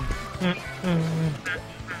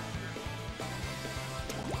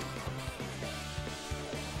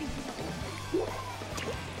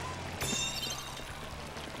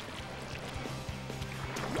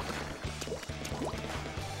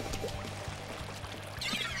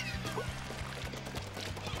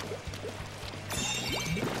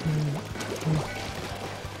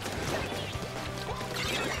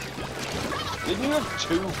 Didn't you have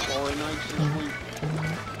 2 Glory Nights this week?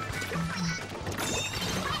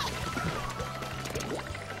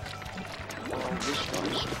 Oh, this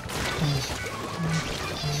one's...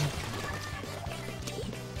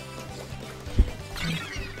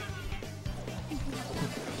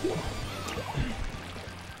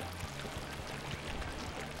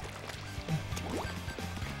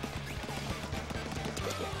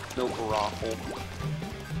 No Baraffle.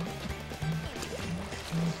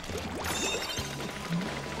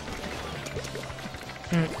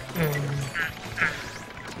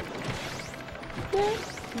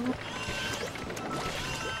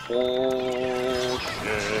 Oh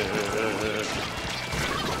shit.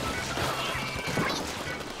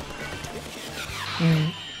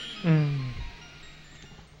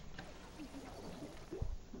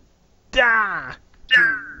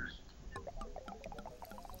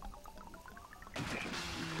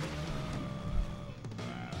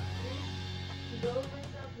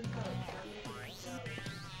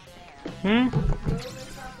 Hmm?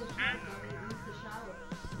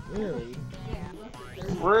 Really?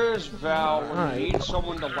 Where is Val when Alright. you need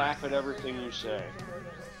someone to laugh at everything you say?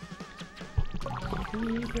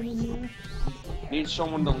 Can you come in here? Need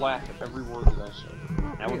someone to laugh at every word that I say.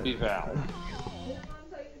 That would be Val.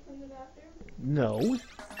 No.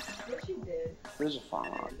 There's a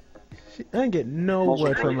font. I didn't get no Also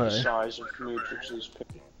word from break the her. size of Matrix's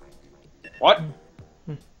picture. What?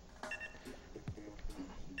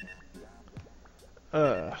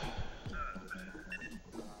 Uh.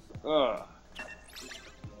 We're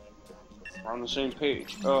on the same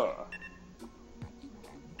page.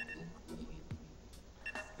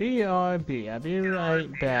 BRB. I'll be right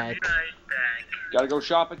back. Gotta go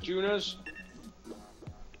shop at Juna's?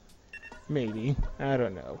 Maybe. I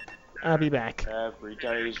don't know. I'll be back. Every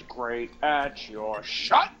day's great at your.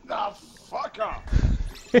 Shut the fuck up!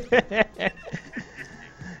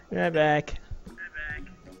 Right back.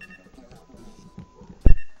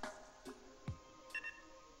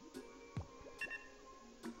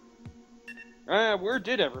 Where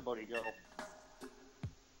did everybody go?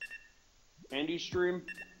 Andy stream?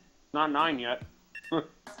 Not 9 yet.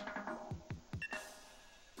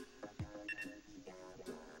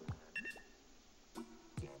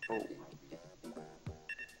 Oh.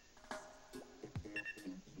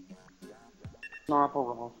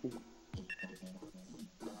 Snapperoni.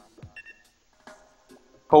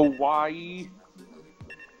 Hawaii.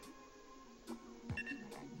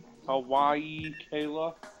 Hawaii,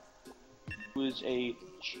 Kayla. Was a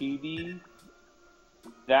chibi.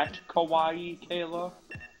 That kawaii, Kayla.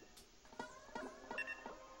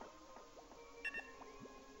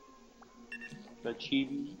 The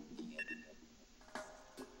chibi.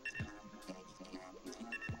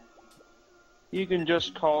 You can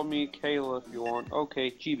just call me Kayla if you want.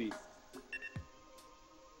 Okay, chibi.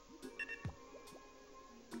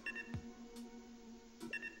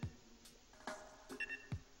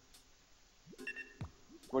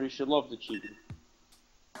 But you should love the chibi.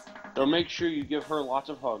 So make sure you give her lots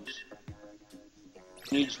of hugs.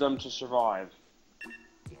 Needs them to survive.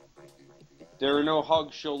 If there are no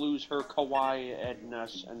hugs, she'll lose her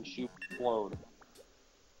kawaii-edness and she will explode.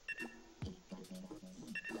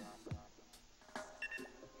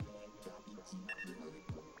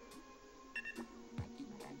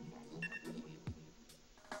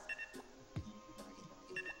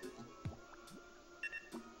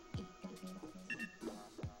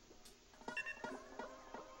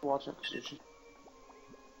 Watch that position.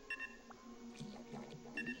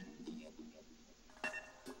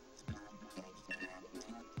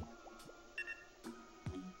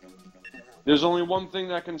 There's only one thing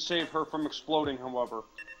that can save her from exploding, however.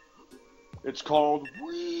 It's called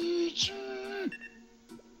Ouija.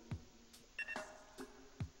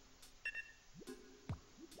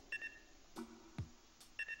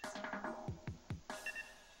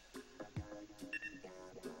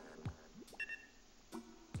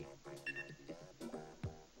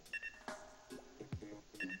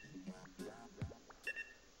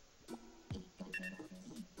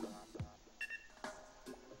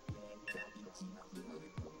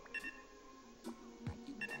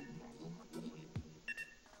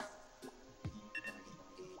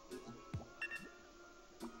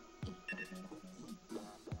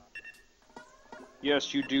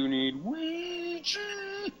 Yes, you do need Ouija.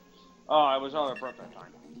 Oh, I was out of breath that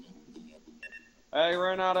time. I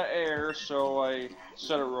ran out of air, so I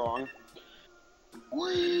said it wrong.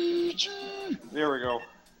 Ouija. There we go.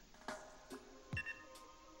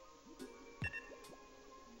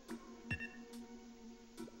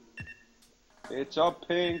 It's a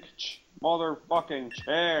pink motherfucking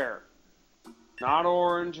chair. Not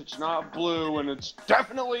orange, it's not blue, and it's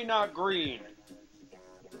definitely not green.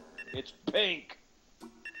 It's pink.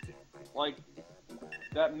 Like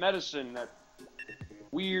that medicine that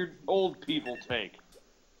weird old people take.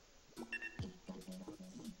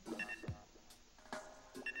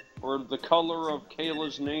 Or the color of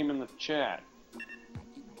Kayla's name in the chat.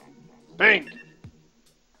 Pink.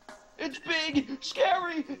 It's big,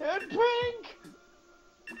 scary, and pink!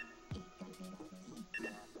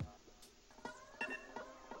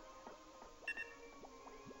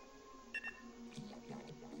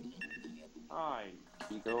 Hi,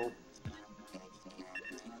 Kiko.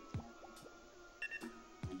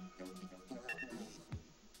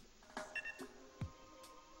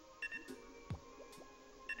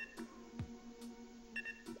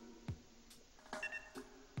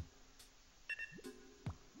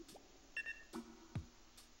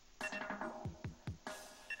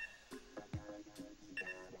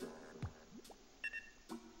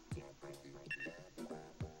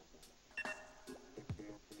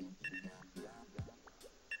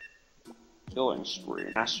 Killing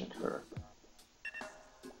spree. Massacre.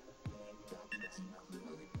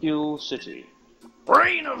 Kill City.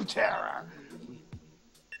 Reign of Terror!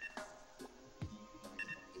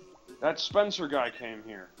 That Spencer guy came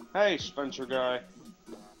here. Hey, Spencer guy.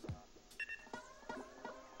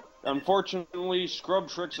 Unfortunately, Scrub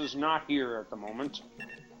Tricks is not here at the moment.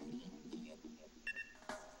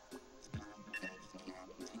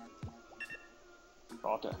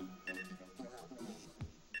 Got it.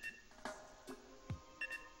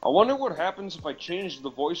 I wonder what happens if I change the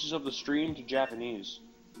voices of the stream to Japanese.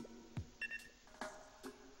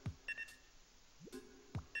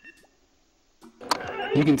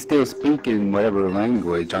 You can still speak in whatever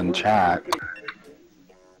language on chat.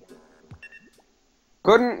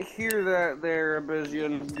 Couldn't hear that there,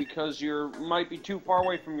 Abyssian, because you might be too far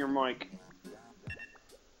away from your mic.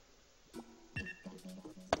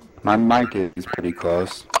 My mic is pretty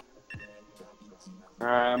close.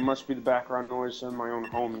 Must be the background noise in my own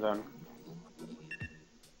home then.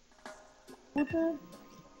 What the?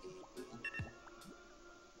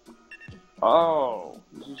 Oh,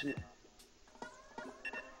 this is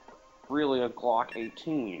really a Glock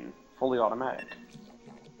 18, fully automatic.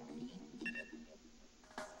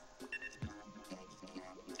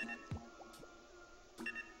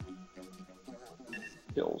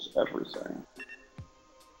 Kills everything.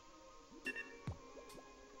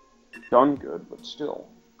 Done good, but still.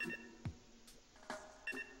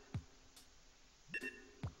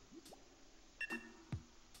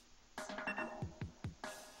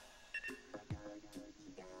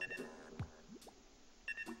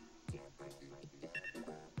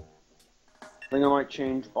 I think I might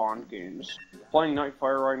change Bond games. Playing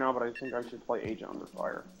Nightfire right now, but I think I should play Agent Under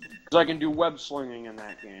Fire. Because I can do web slinging in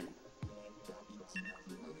that game.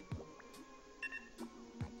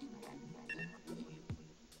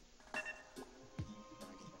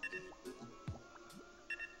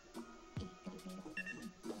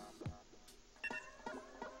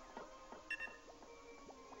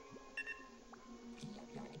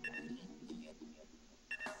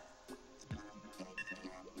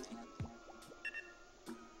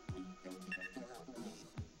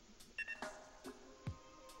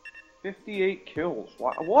 "58 kills.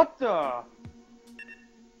 What the?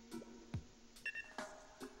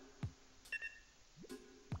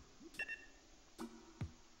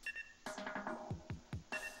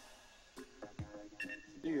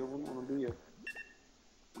 Gee, I wouldn't want to be a...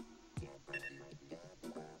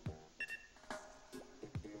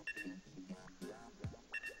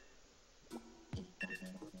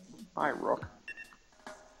 Hi, Rook.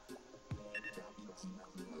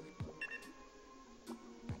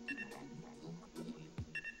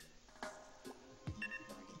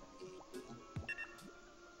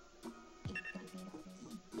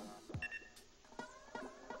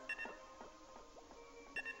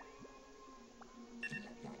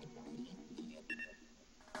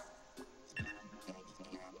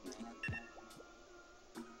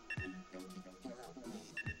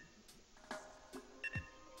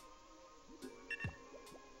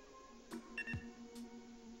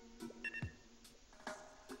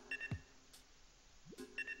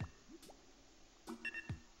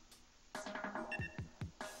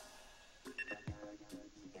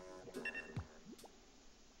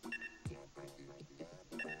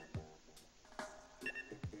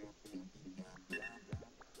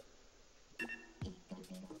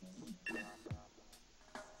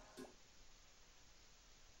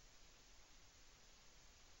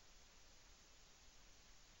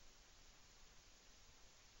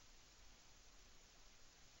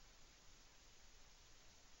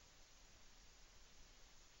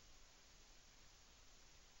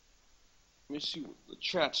 Let me see what the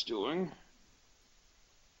chat's doing.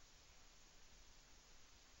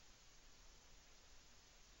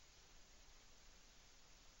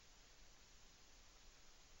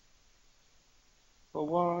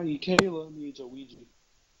 Hawaii Kayla needs a Ouija.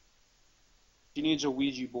 She needs a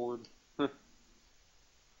Ouija board.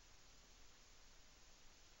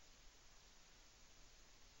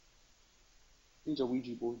 Needs a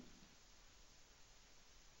Ouija board.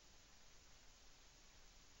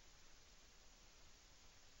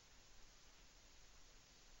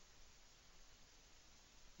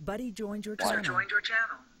 Buddy joined your channel.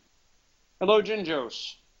 Hello,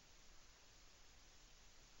 Jinjos.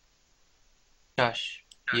 Josh,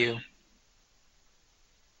 you.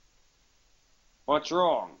 What's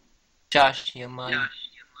wrong? Josh, you mind?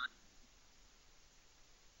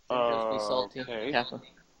 Just be salty. Okay. Kappa.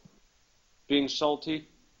 Being salty?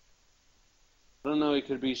 I don't know he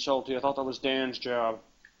could be salty. I thought that was Dan's job.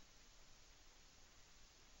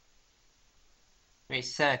 Are Hey,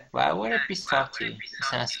 Zach, why would it be salty?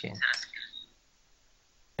 Just asking.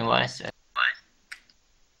 And why is it?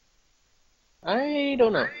 I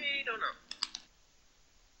don't know.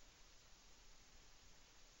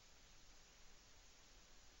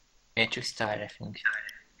 Matrix died, I think.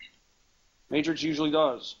 Matrix usually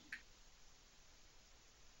does.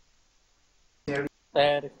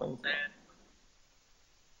 That explains that.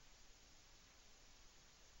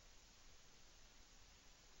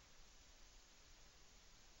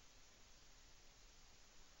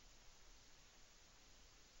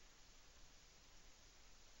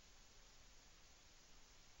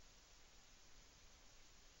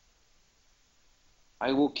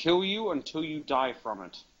 I will kill you until you die from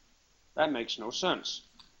it. That makes no sense.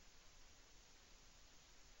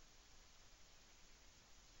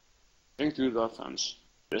 Think through the fence.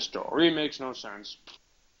 This story makes no sense.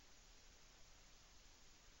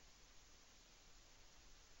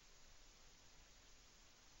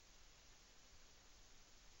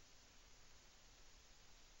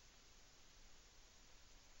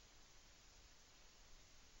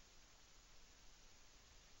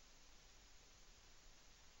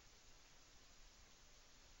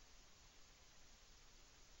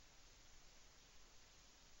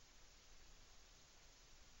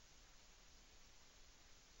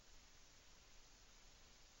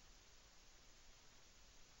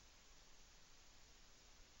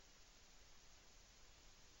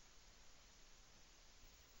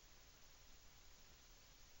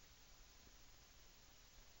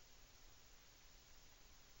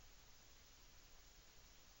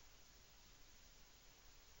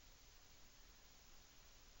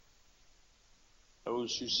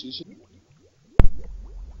 Those who see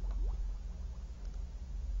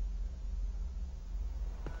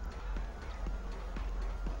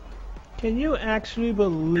Can you actually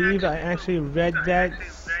believe I actually read that?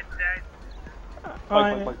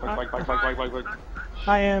 I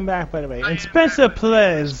am back, by the way. And Spencer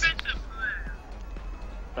plays.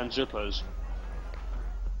 Spencer plays.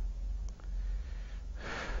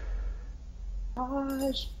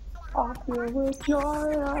 Eyes are filled with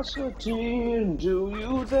curiosity. Do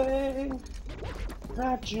you think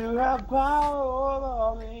that you have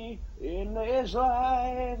power over me? In this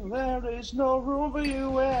life, there is no room for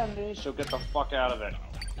you and me. So get the fuck out of it.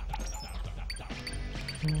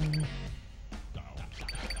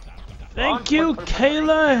 Thank you,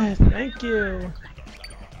 Kayla. Thank you.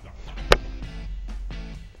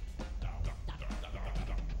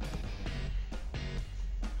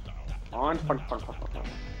 On.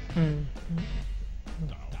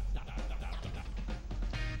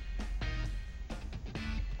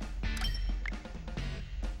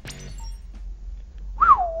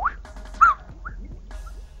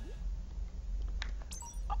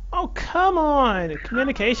 Oh, come on.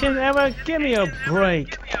 Communication ever? Give me a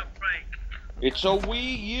break. It's a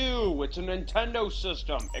Wii U. It's a Nintendo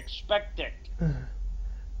system. Expect it.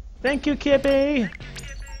 Thank you, Kippy.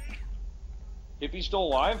 Hippie's still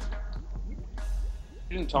alive?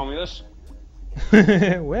 You didn't tell me this.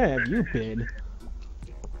 Where have you been?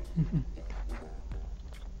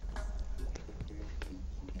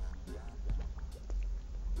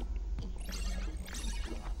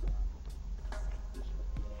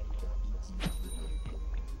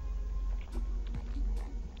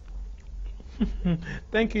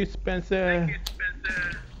 Thank you, Spencer.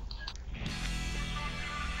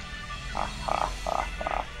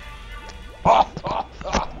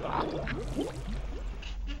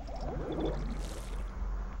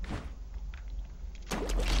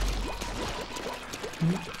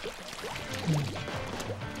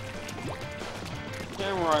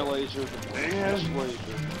 Samurai laser, the thing is laser.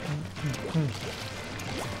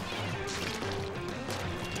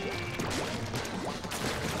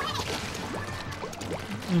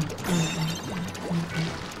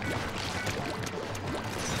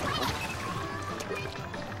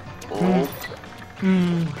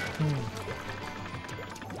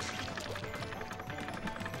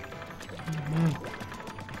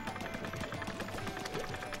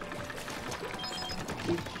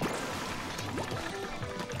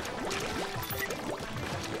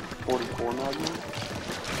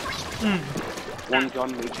 One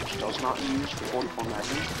gun Matrix does not use for 44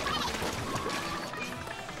 Magnum.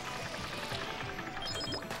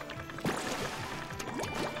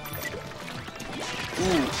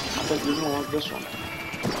 I bet you're gonna like this one.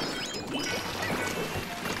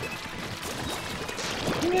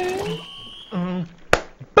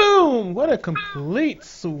 Boom! What a complete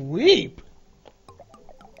sweep!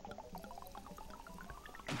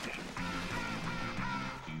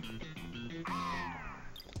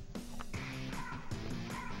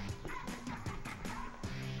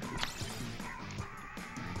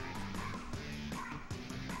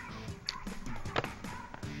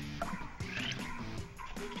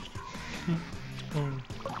 Mm.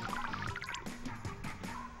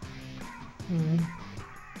 Mm.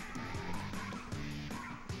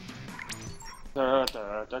 Da,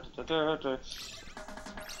 da, da, da, da, da.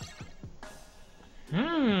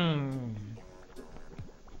 Hmm.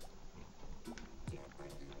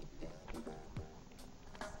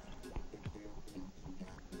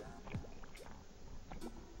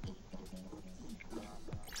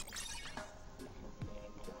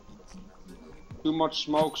 Too much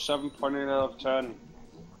smoke, 7.8 out of 10.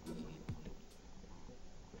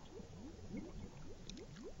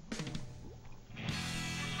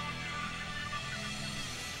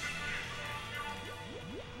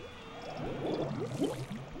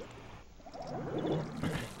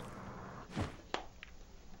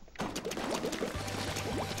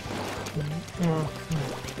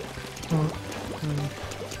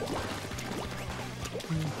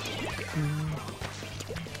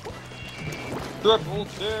 Triple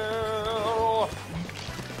kill!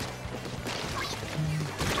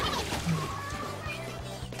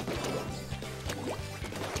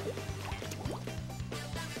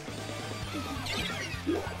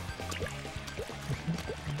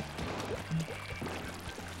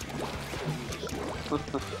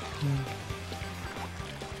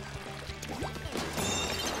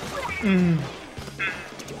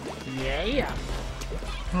 Yeah.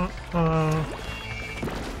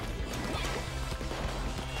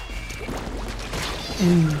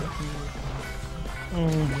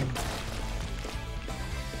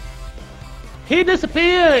 He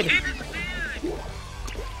disappeared!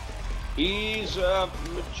 He's a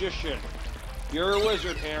magician. You're a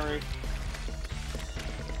wizard, Harry.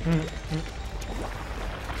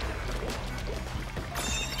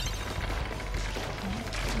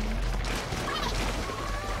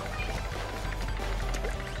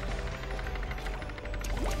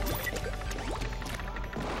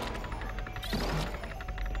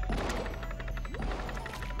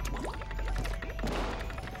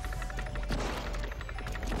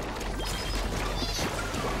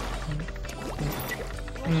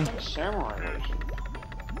 Samurai version.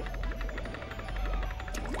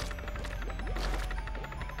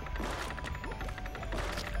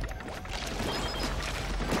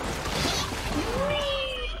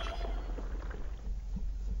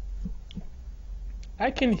 I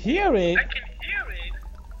can hear it.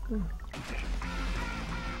 You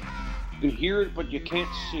can hear it, but you can't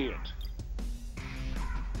see it.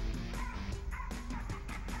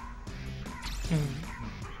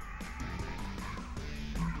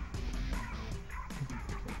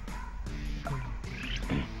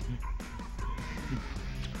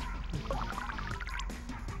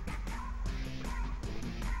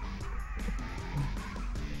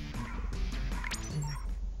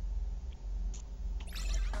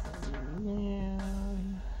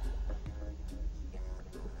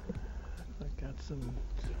 I got some.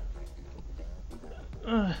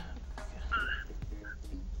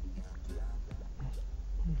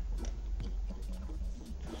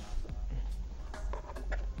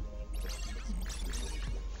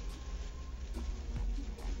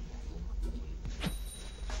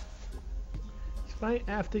 Right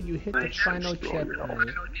after you hit the final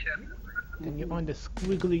checkpoint, then you're on the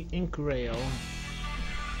squiggly ink rail,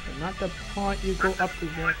 but not the part you go up the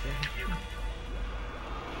water.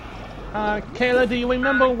 Kayla, do you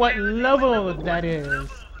remember what level that is?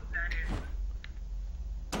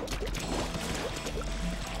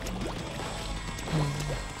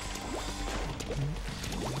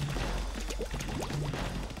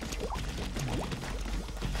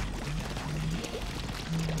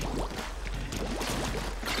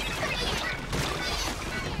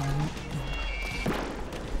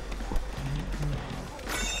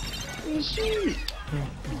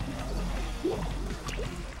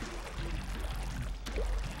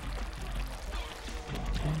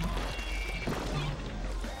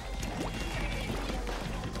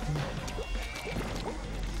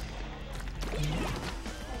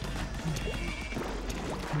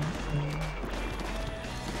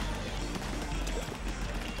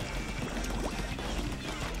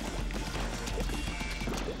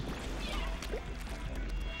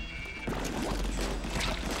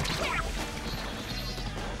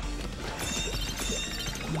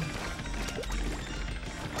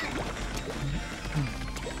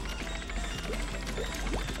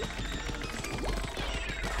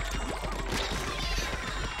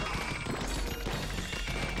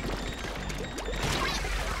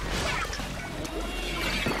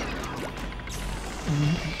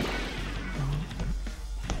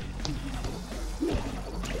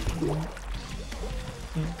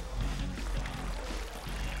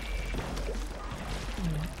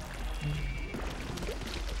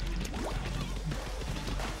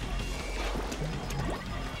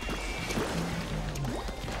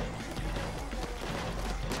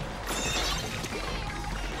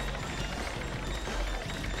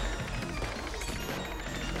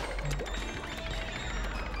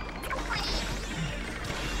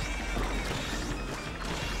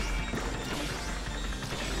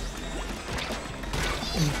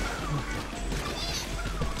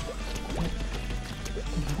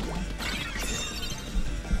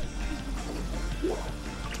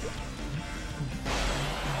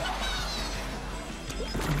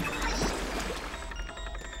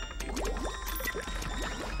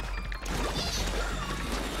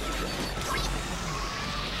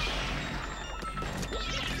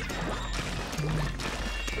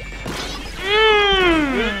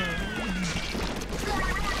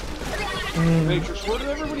 Matrix, where did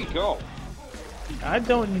everybody go? I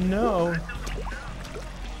don't know.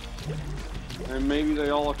 And maybe they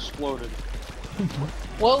all exploded.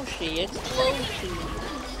 Whoa-she, it's Whoa-she.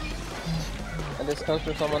 And this comes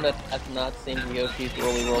from someone that has not seen the Yoshi's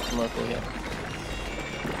Woolly World commercial yet.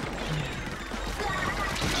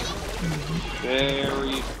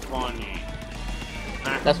 Very funny.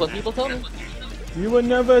 That's what people tell me. You were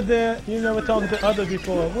never there. You never talked to others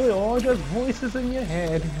before. We're all just voices in your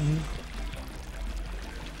head.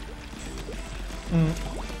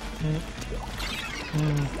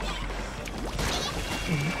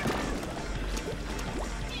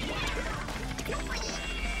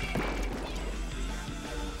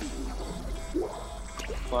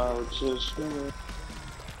 Cloud system.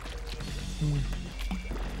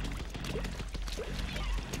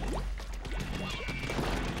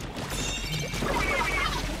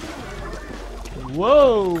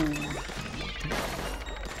 Whoa!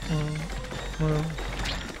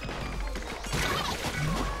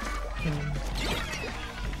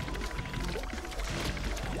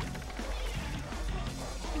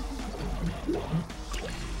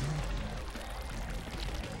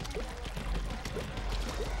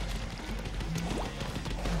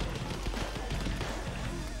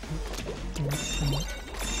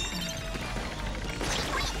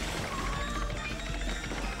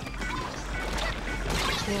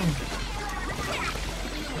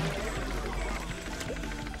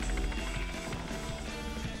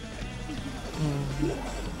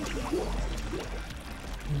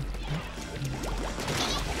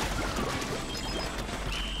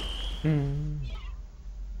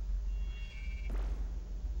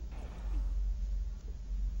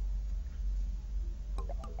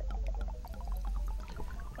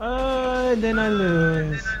 Then I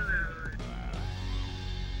lose.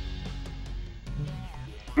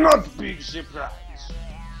 Not big surprise.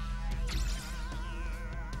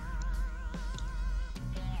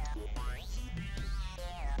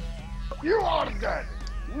 You are dead.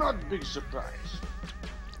 Not big surprise.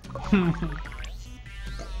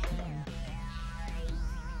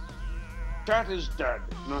 Cat is dead.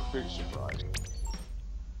 Not big surprise.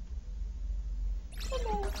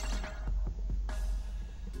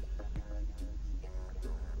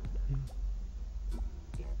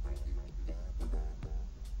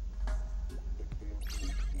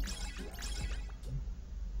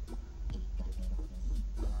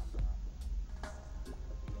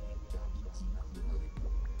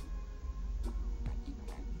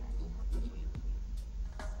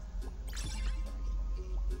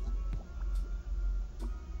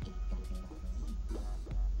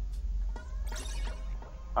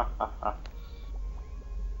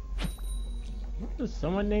 There's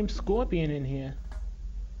someone named Scorpion in here.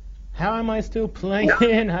 How am I still playing?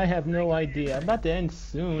 I have no idea. I'm about to end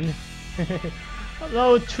soon.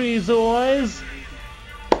 Hello, Treezoids.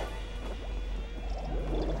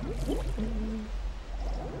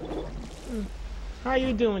 How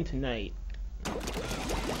you doing tonight?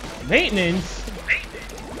 Maintenance?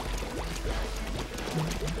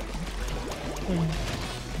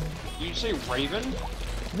 Did you say Raven?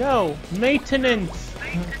 No, maintenance.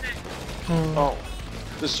 Oh,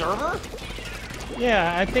 the server?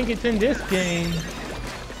 Yeah, I think it's in this game.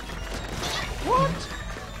 What?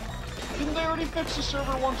 Didn't they already fix the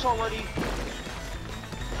server once already?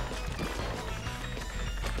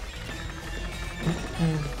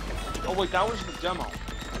 Oh wait, that was the demo.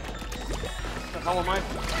 What the hell am I?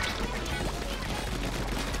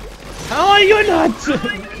 How are you not?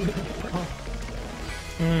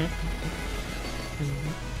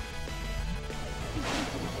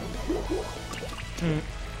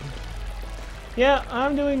 Yeah,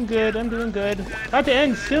 I'm doing good. I'm doing good. About to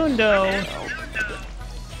end soon, though.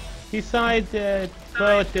 Besides,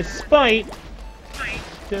 well, despite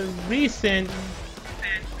the recent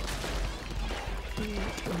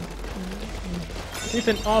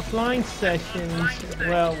offline sessions,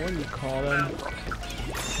 well, what do you call them?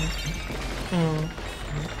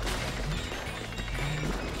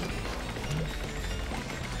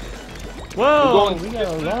 Whoa, we got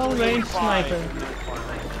a long-range sniper.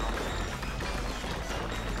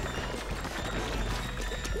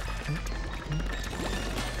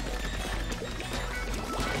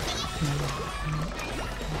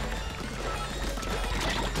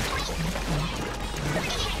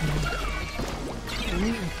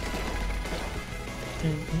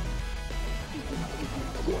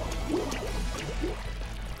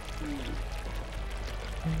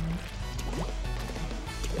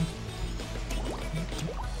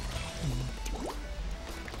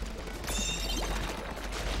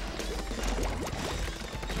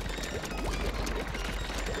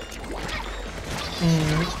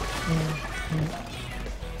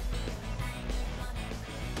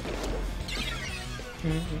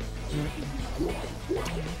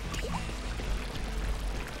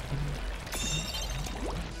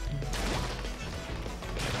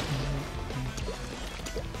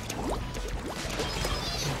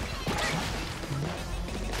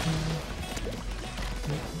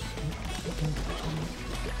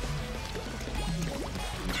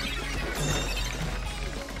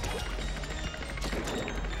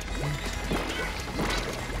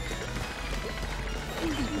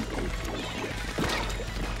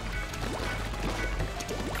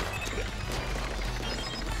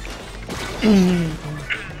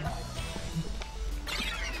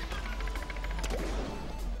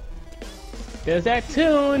 There's that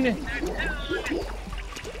tune.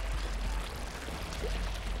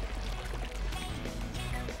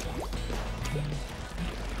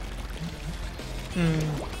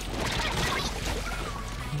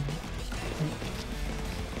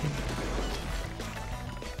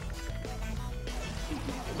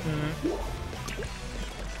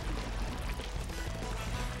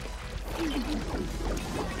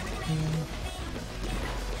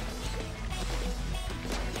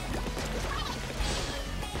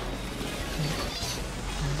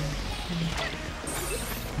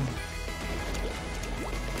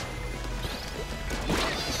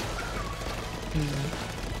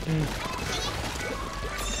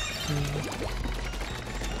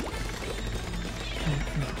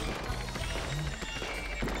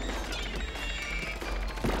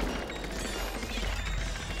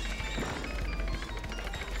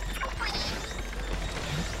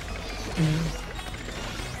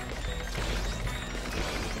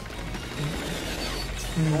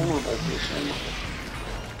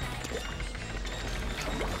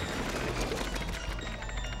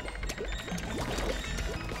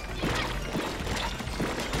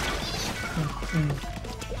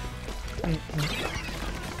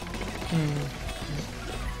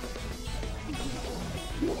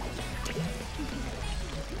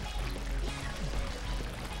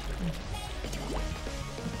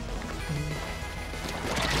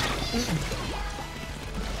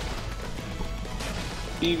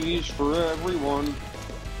 TVs for everyone.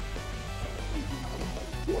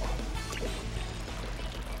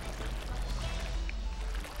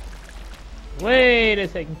 Wait a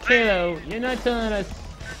second, Kalo, you're not telling us...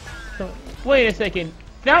 So, wait a second,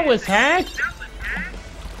 that was hacked?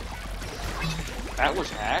 That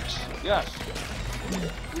was hacks? Yes.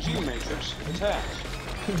 It was you, Matrix. It's hacks.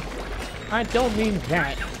 I don't mean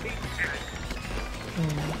that.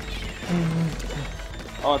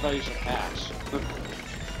 Oh, I thought you said hacks.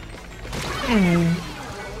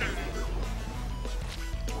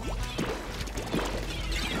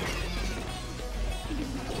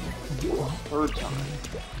 Third time.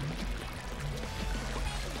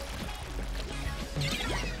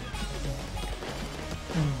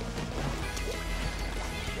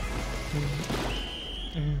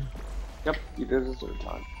 Yep, you did it the third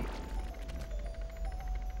time.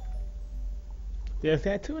 There's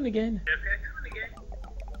that tune again.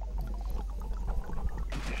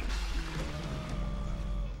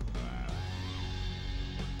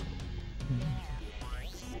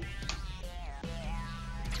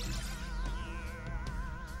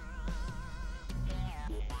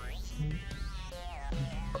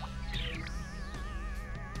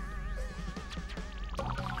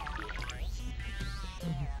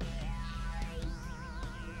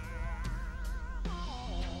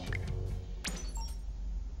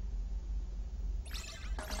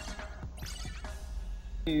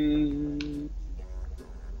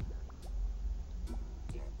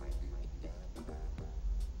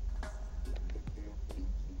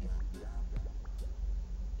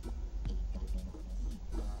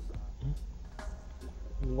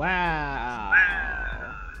 Wow.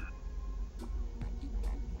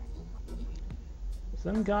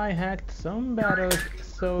 Some guy hacked some battles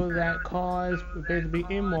so that cars would basically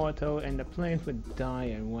be immortal and the planes would die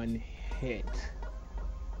in one hit.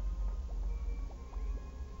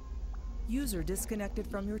 User disconnected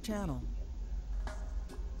from your channel.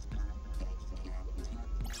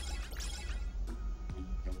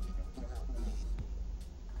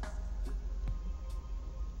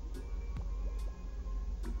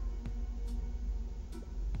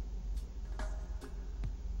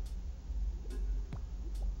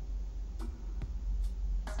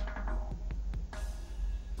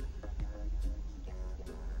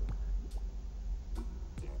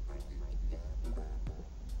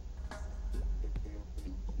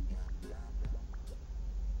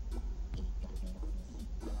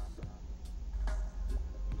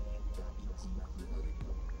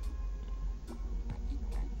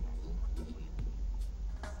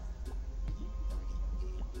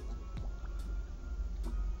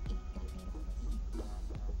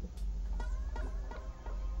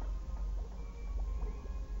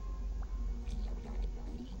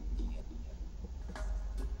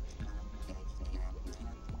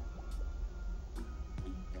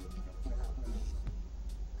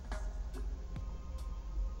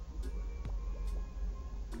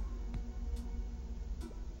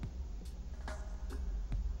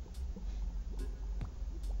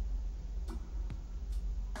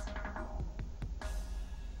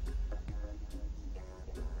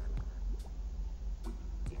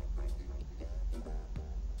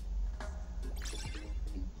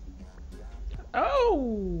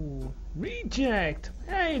 Oh, reject.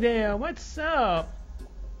 Hey there, what's up?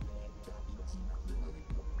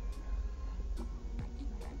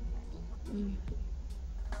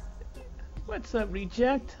 What's up,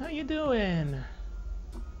 reject? How you doing?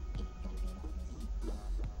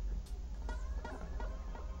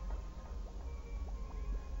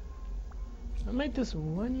 I'll make this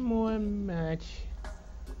one more match.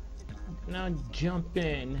 Now jump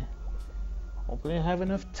in. Hopefully I have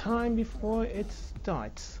enough time before it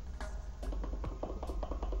starts.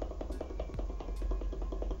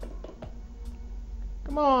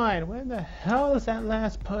 Come on, where the hell is that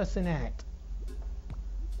last person at?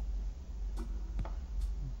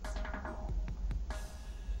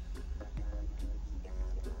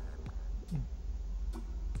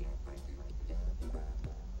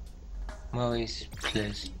 Maurice,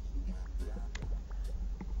 please.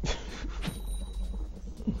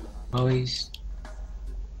 Maurice.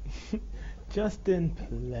 Justin,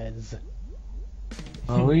 please.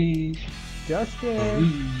 Maurice. Justin.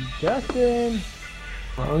 Maurice. Justin.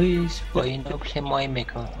 Maurice, why you not play my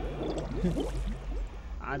maker?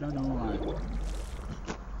 I don't know why.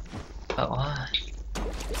 But why?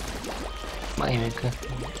 My maker.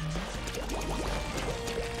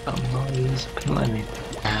 Oh, Maurice, play my maker.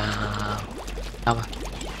 Now. Apa?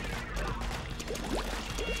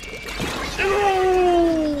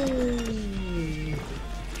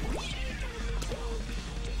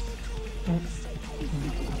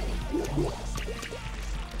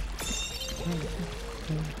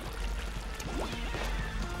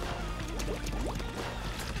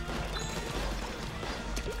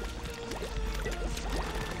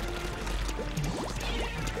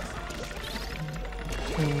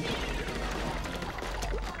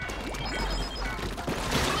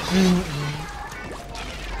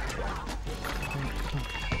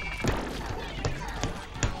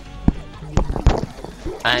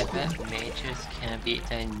 I bet majors can beat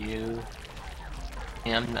the new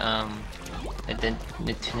the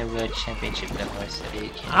Nintendo World Championship level, so you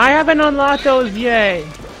can. I haven't unlocked those yet.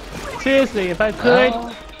 Seriously, if I could.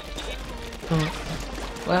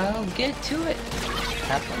 Well, get to it.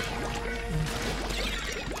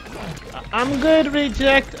 I'm good,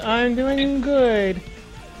 reject. I'm doing good.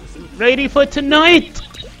 Ready for tonight?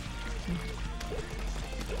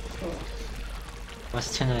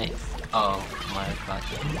 What's tonight? Oh my god.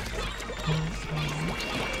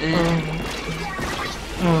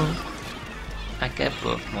 I get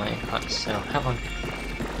both my cards, so have one.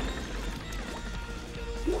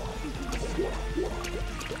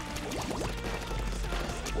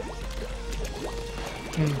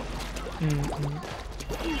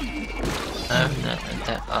 I'm not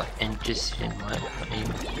that interested in my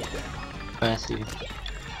passive.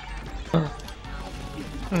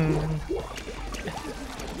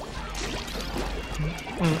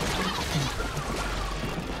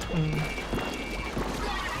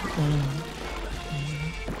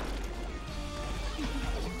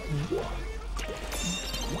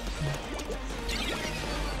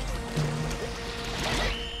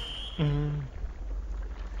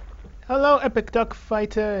 Hello, Epic Duck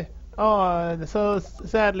Fighter. Oh, so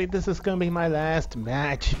sadly, this is gonna be my last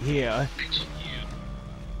match here.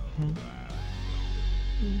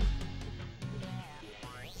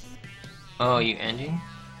 Oh, you ending?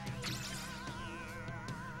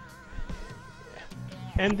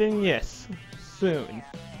 Ending, yes, soon.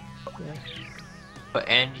 Yeah. But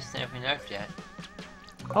Andy's never nerfed yet.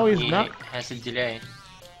 Oh, he's he not. Has a delay.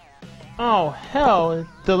 Oh hell!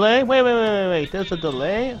 Delay? Wait. There's a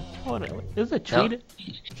delay? Hold on. There's a tweet. No.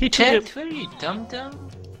 He Check tweeted. Twitter, you dum dum.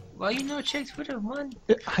 Why you not check Twitter, man?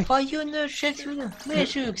 Why you not check Twitter,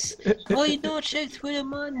 Matrix? Why you not check Twitter,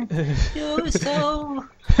 man? You're so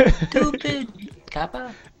stupid,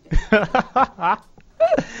 Kappa.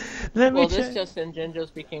 Let me Well, check. this just in, Jen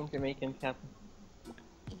just became Jamaican Kappa.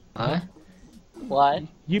 What? What?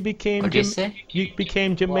 You became. What'd you say? You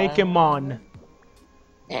became Jamaican Mon.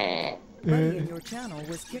 Buddy in your channel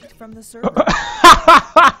was kicked from the server.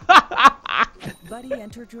 Buddy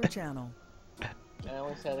entered your channel. I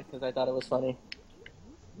only said it because I thought it was funny.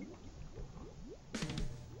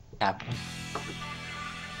 Kappa.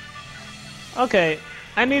 Okay,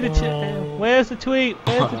 I need to check. Where's the tweet?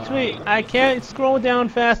 Where's the tweet? I can't scroll down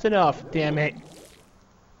fast enough. Damn it.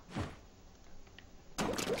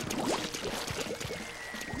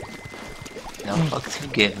 No fuck to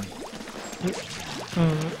give him.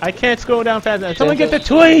 I can't scroll down fast enough. Someone get the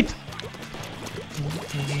tweet!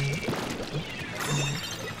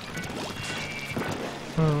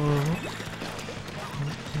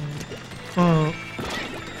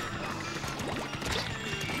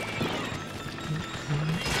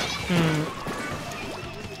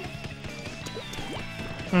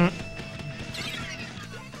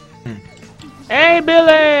 Hey,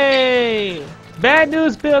 Billy! Bad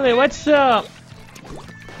news, Billy. What's up?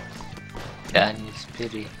 Bad news,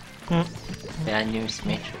 Billy. Bad news,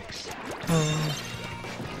 Matrix.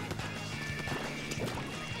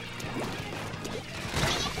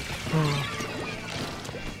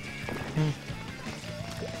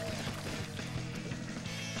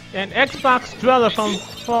 An Xbox dweller from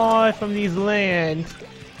far from these lands.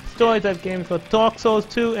 Stories of games for Dark Souls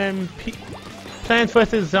 2 and Plants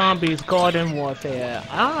vs. Zombies Garden Warfare.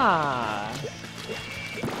 Ah!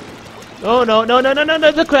 Oh no, no, no, no, no,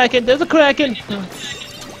 there's a Kraken! There's a Kraken!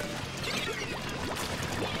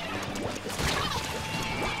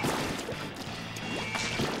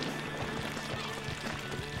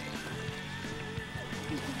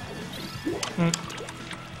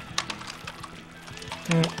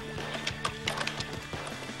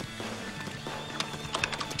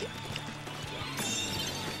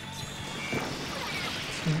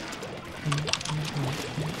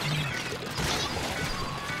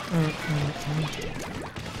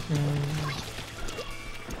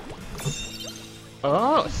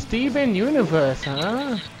 Oh, Steven Universe,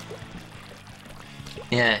 huh?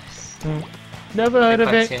 Yes. Never heard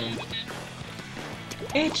of it.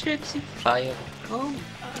 Matrix Fire. Oh,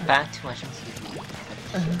 back to watching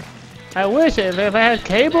TV. I wish if I had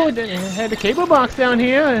cable, I had the cable box down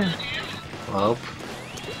here. Well,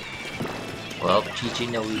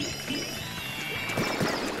 GG no we.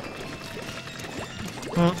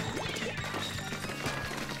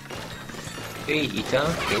 Hey, you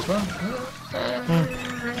don't cable?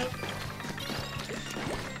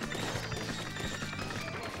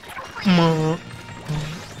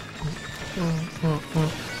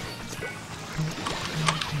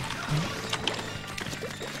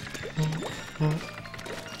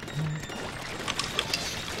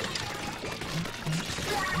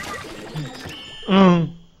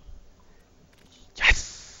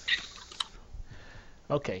 Yes!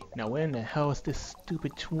 Okay, now where in the hell is this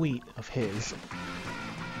stupid tweet of his?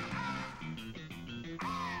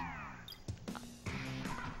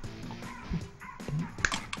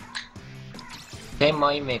 They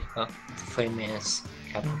might make 3 minutes.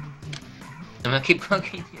 I'm gonna keep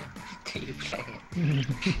bugging you till you play it.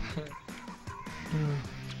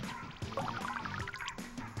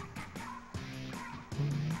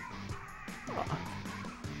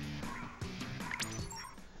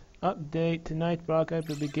 Update, tonight's broadcast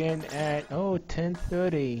will begin at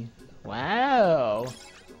 10:30. Wow.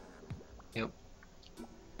 Yep.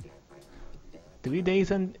 3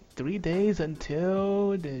 days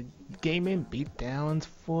until the Gaming Beatdown's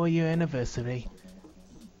 4-year anniversary.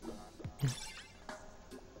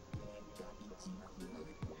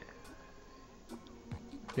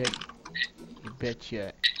 Bet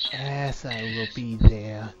your ass I will be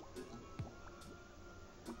there.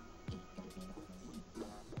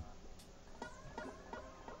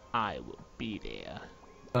 I will be there.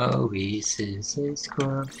 Oh, he's a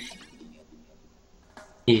squad.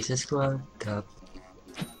 He's a squad up.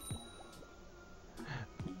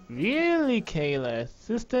 Really, Kayla?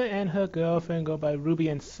 Sister and her girlfriend go by Ruby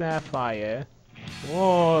and Sapphire.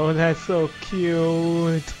 Whoa, that's so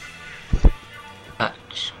cute.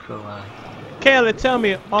 Squad. Kayla, tell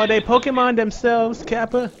me, are they Pokemon themselves,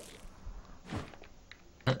 Kappa?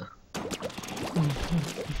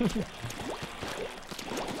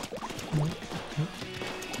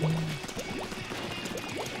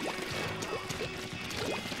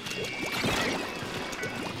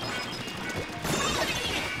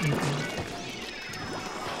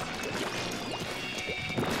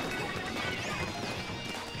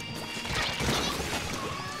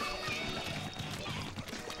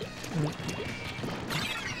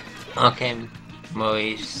 Okay,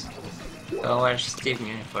 Maurice. Go watch Steven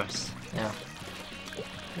Universe. Yeah.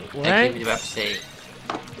 What? I give you the website.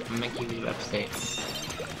 I'm gonna give you the website.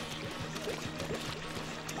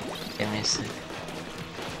 Give me a sec.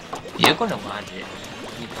 You're gonna want it.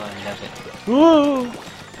 You're gonna love it. Woo!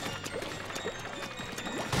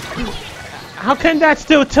 How can that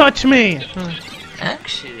still touch me?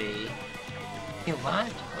 Actually, you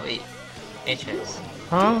want? Wait, HS.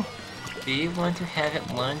 Huh? Do you want to have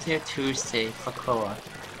it Monday or Tuesday for co-op?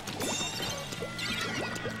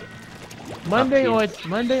 Monday or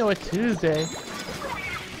Tuesday?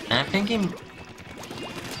 I'm thinking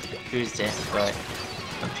Tuesday, but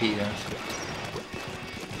up to you.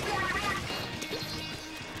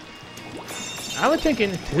 I was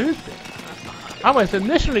thinking Tuesday. I was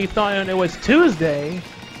initially thought it was Tuesday.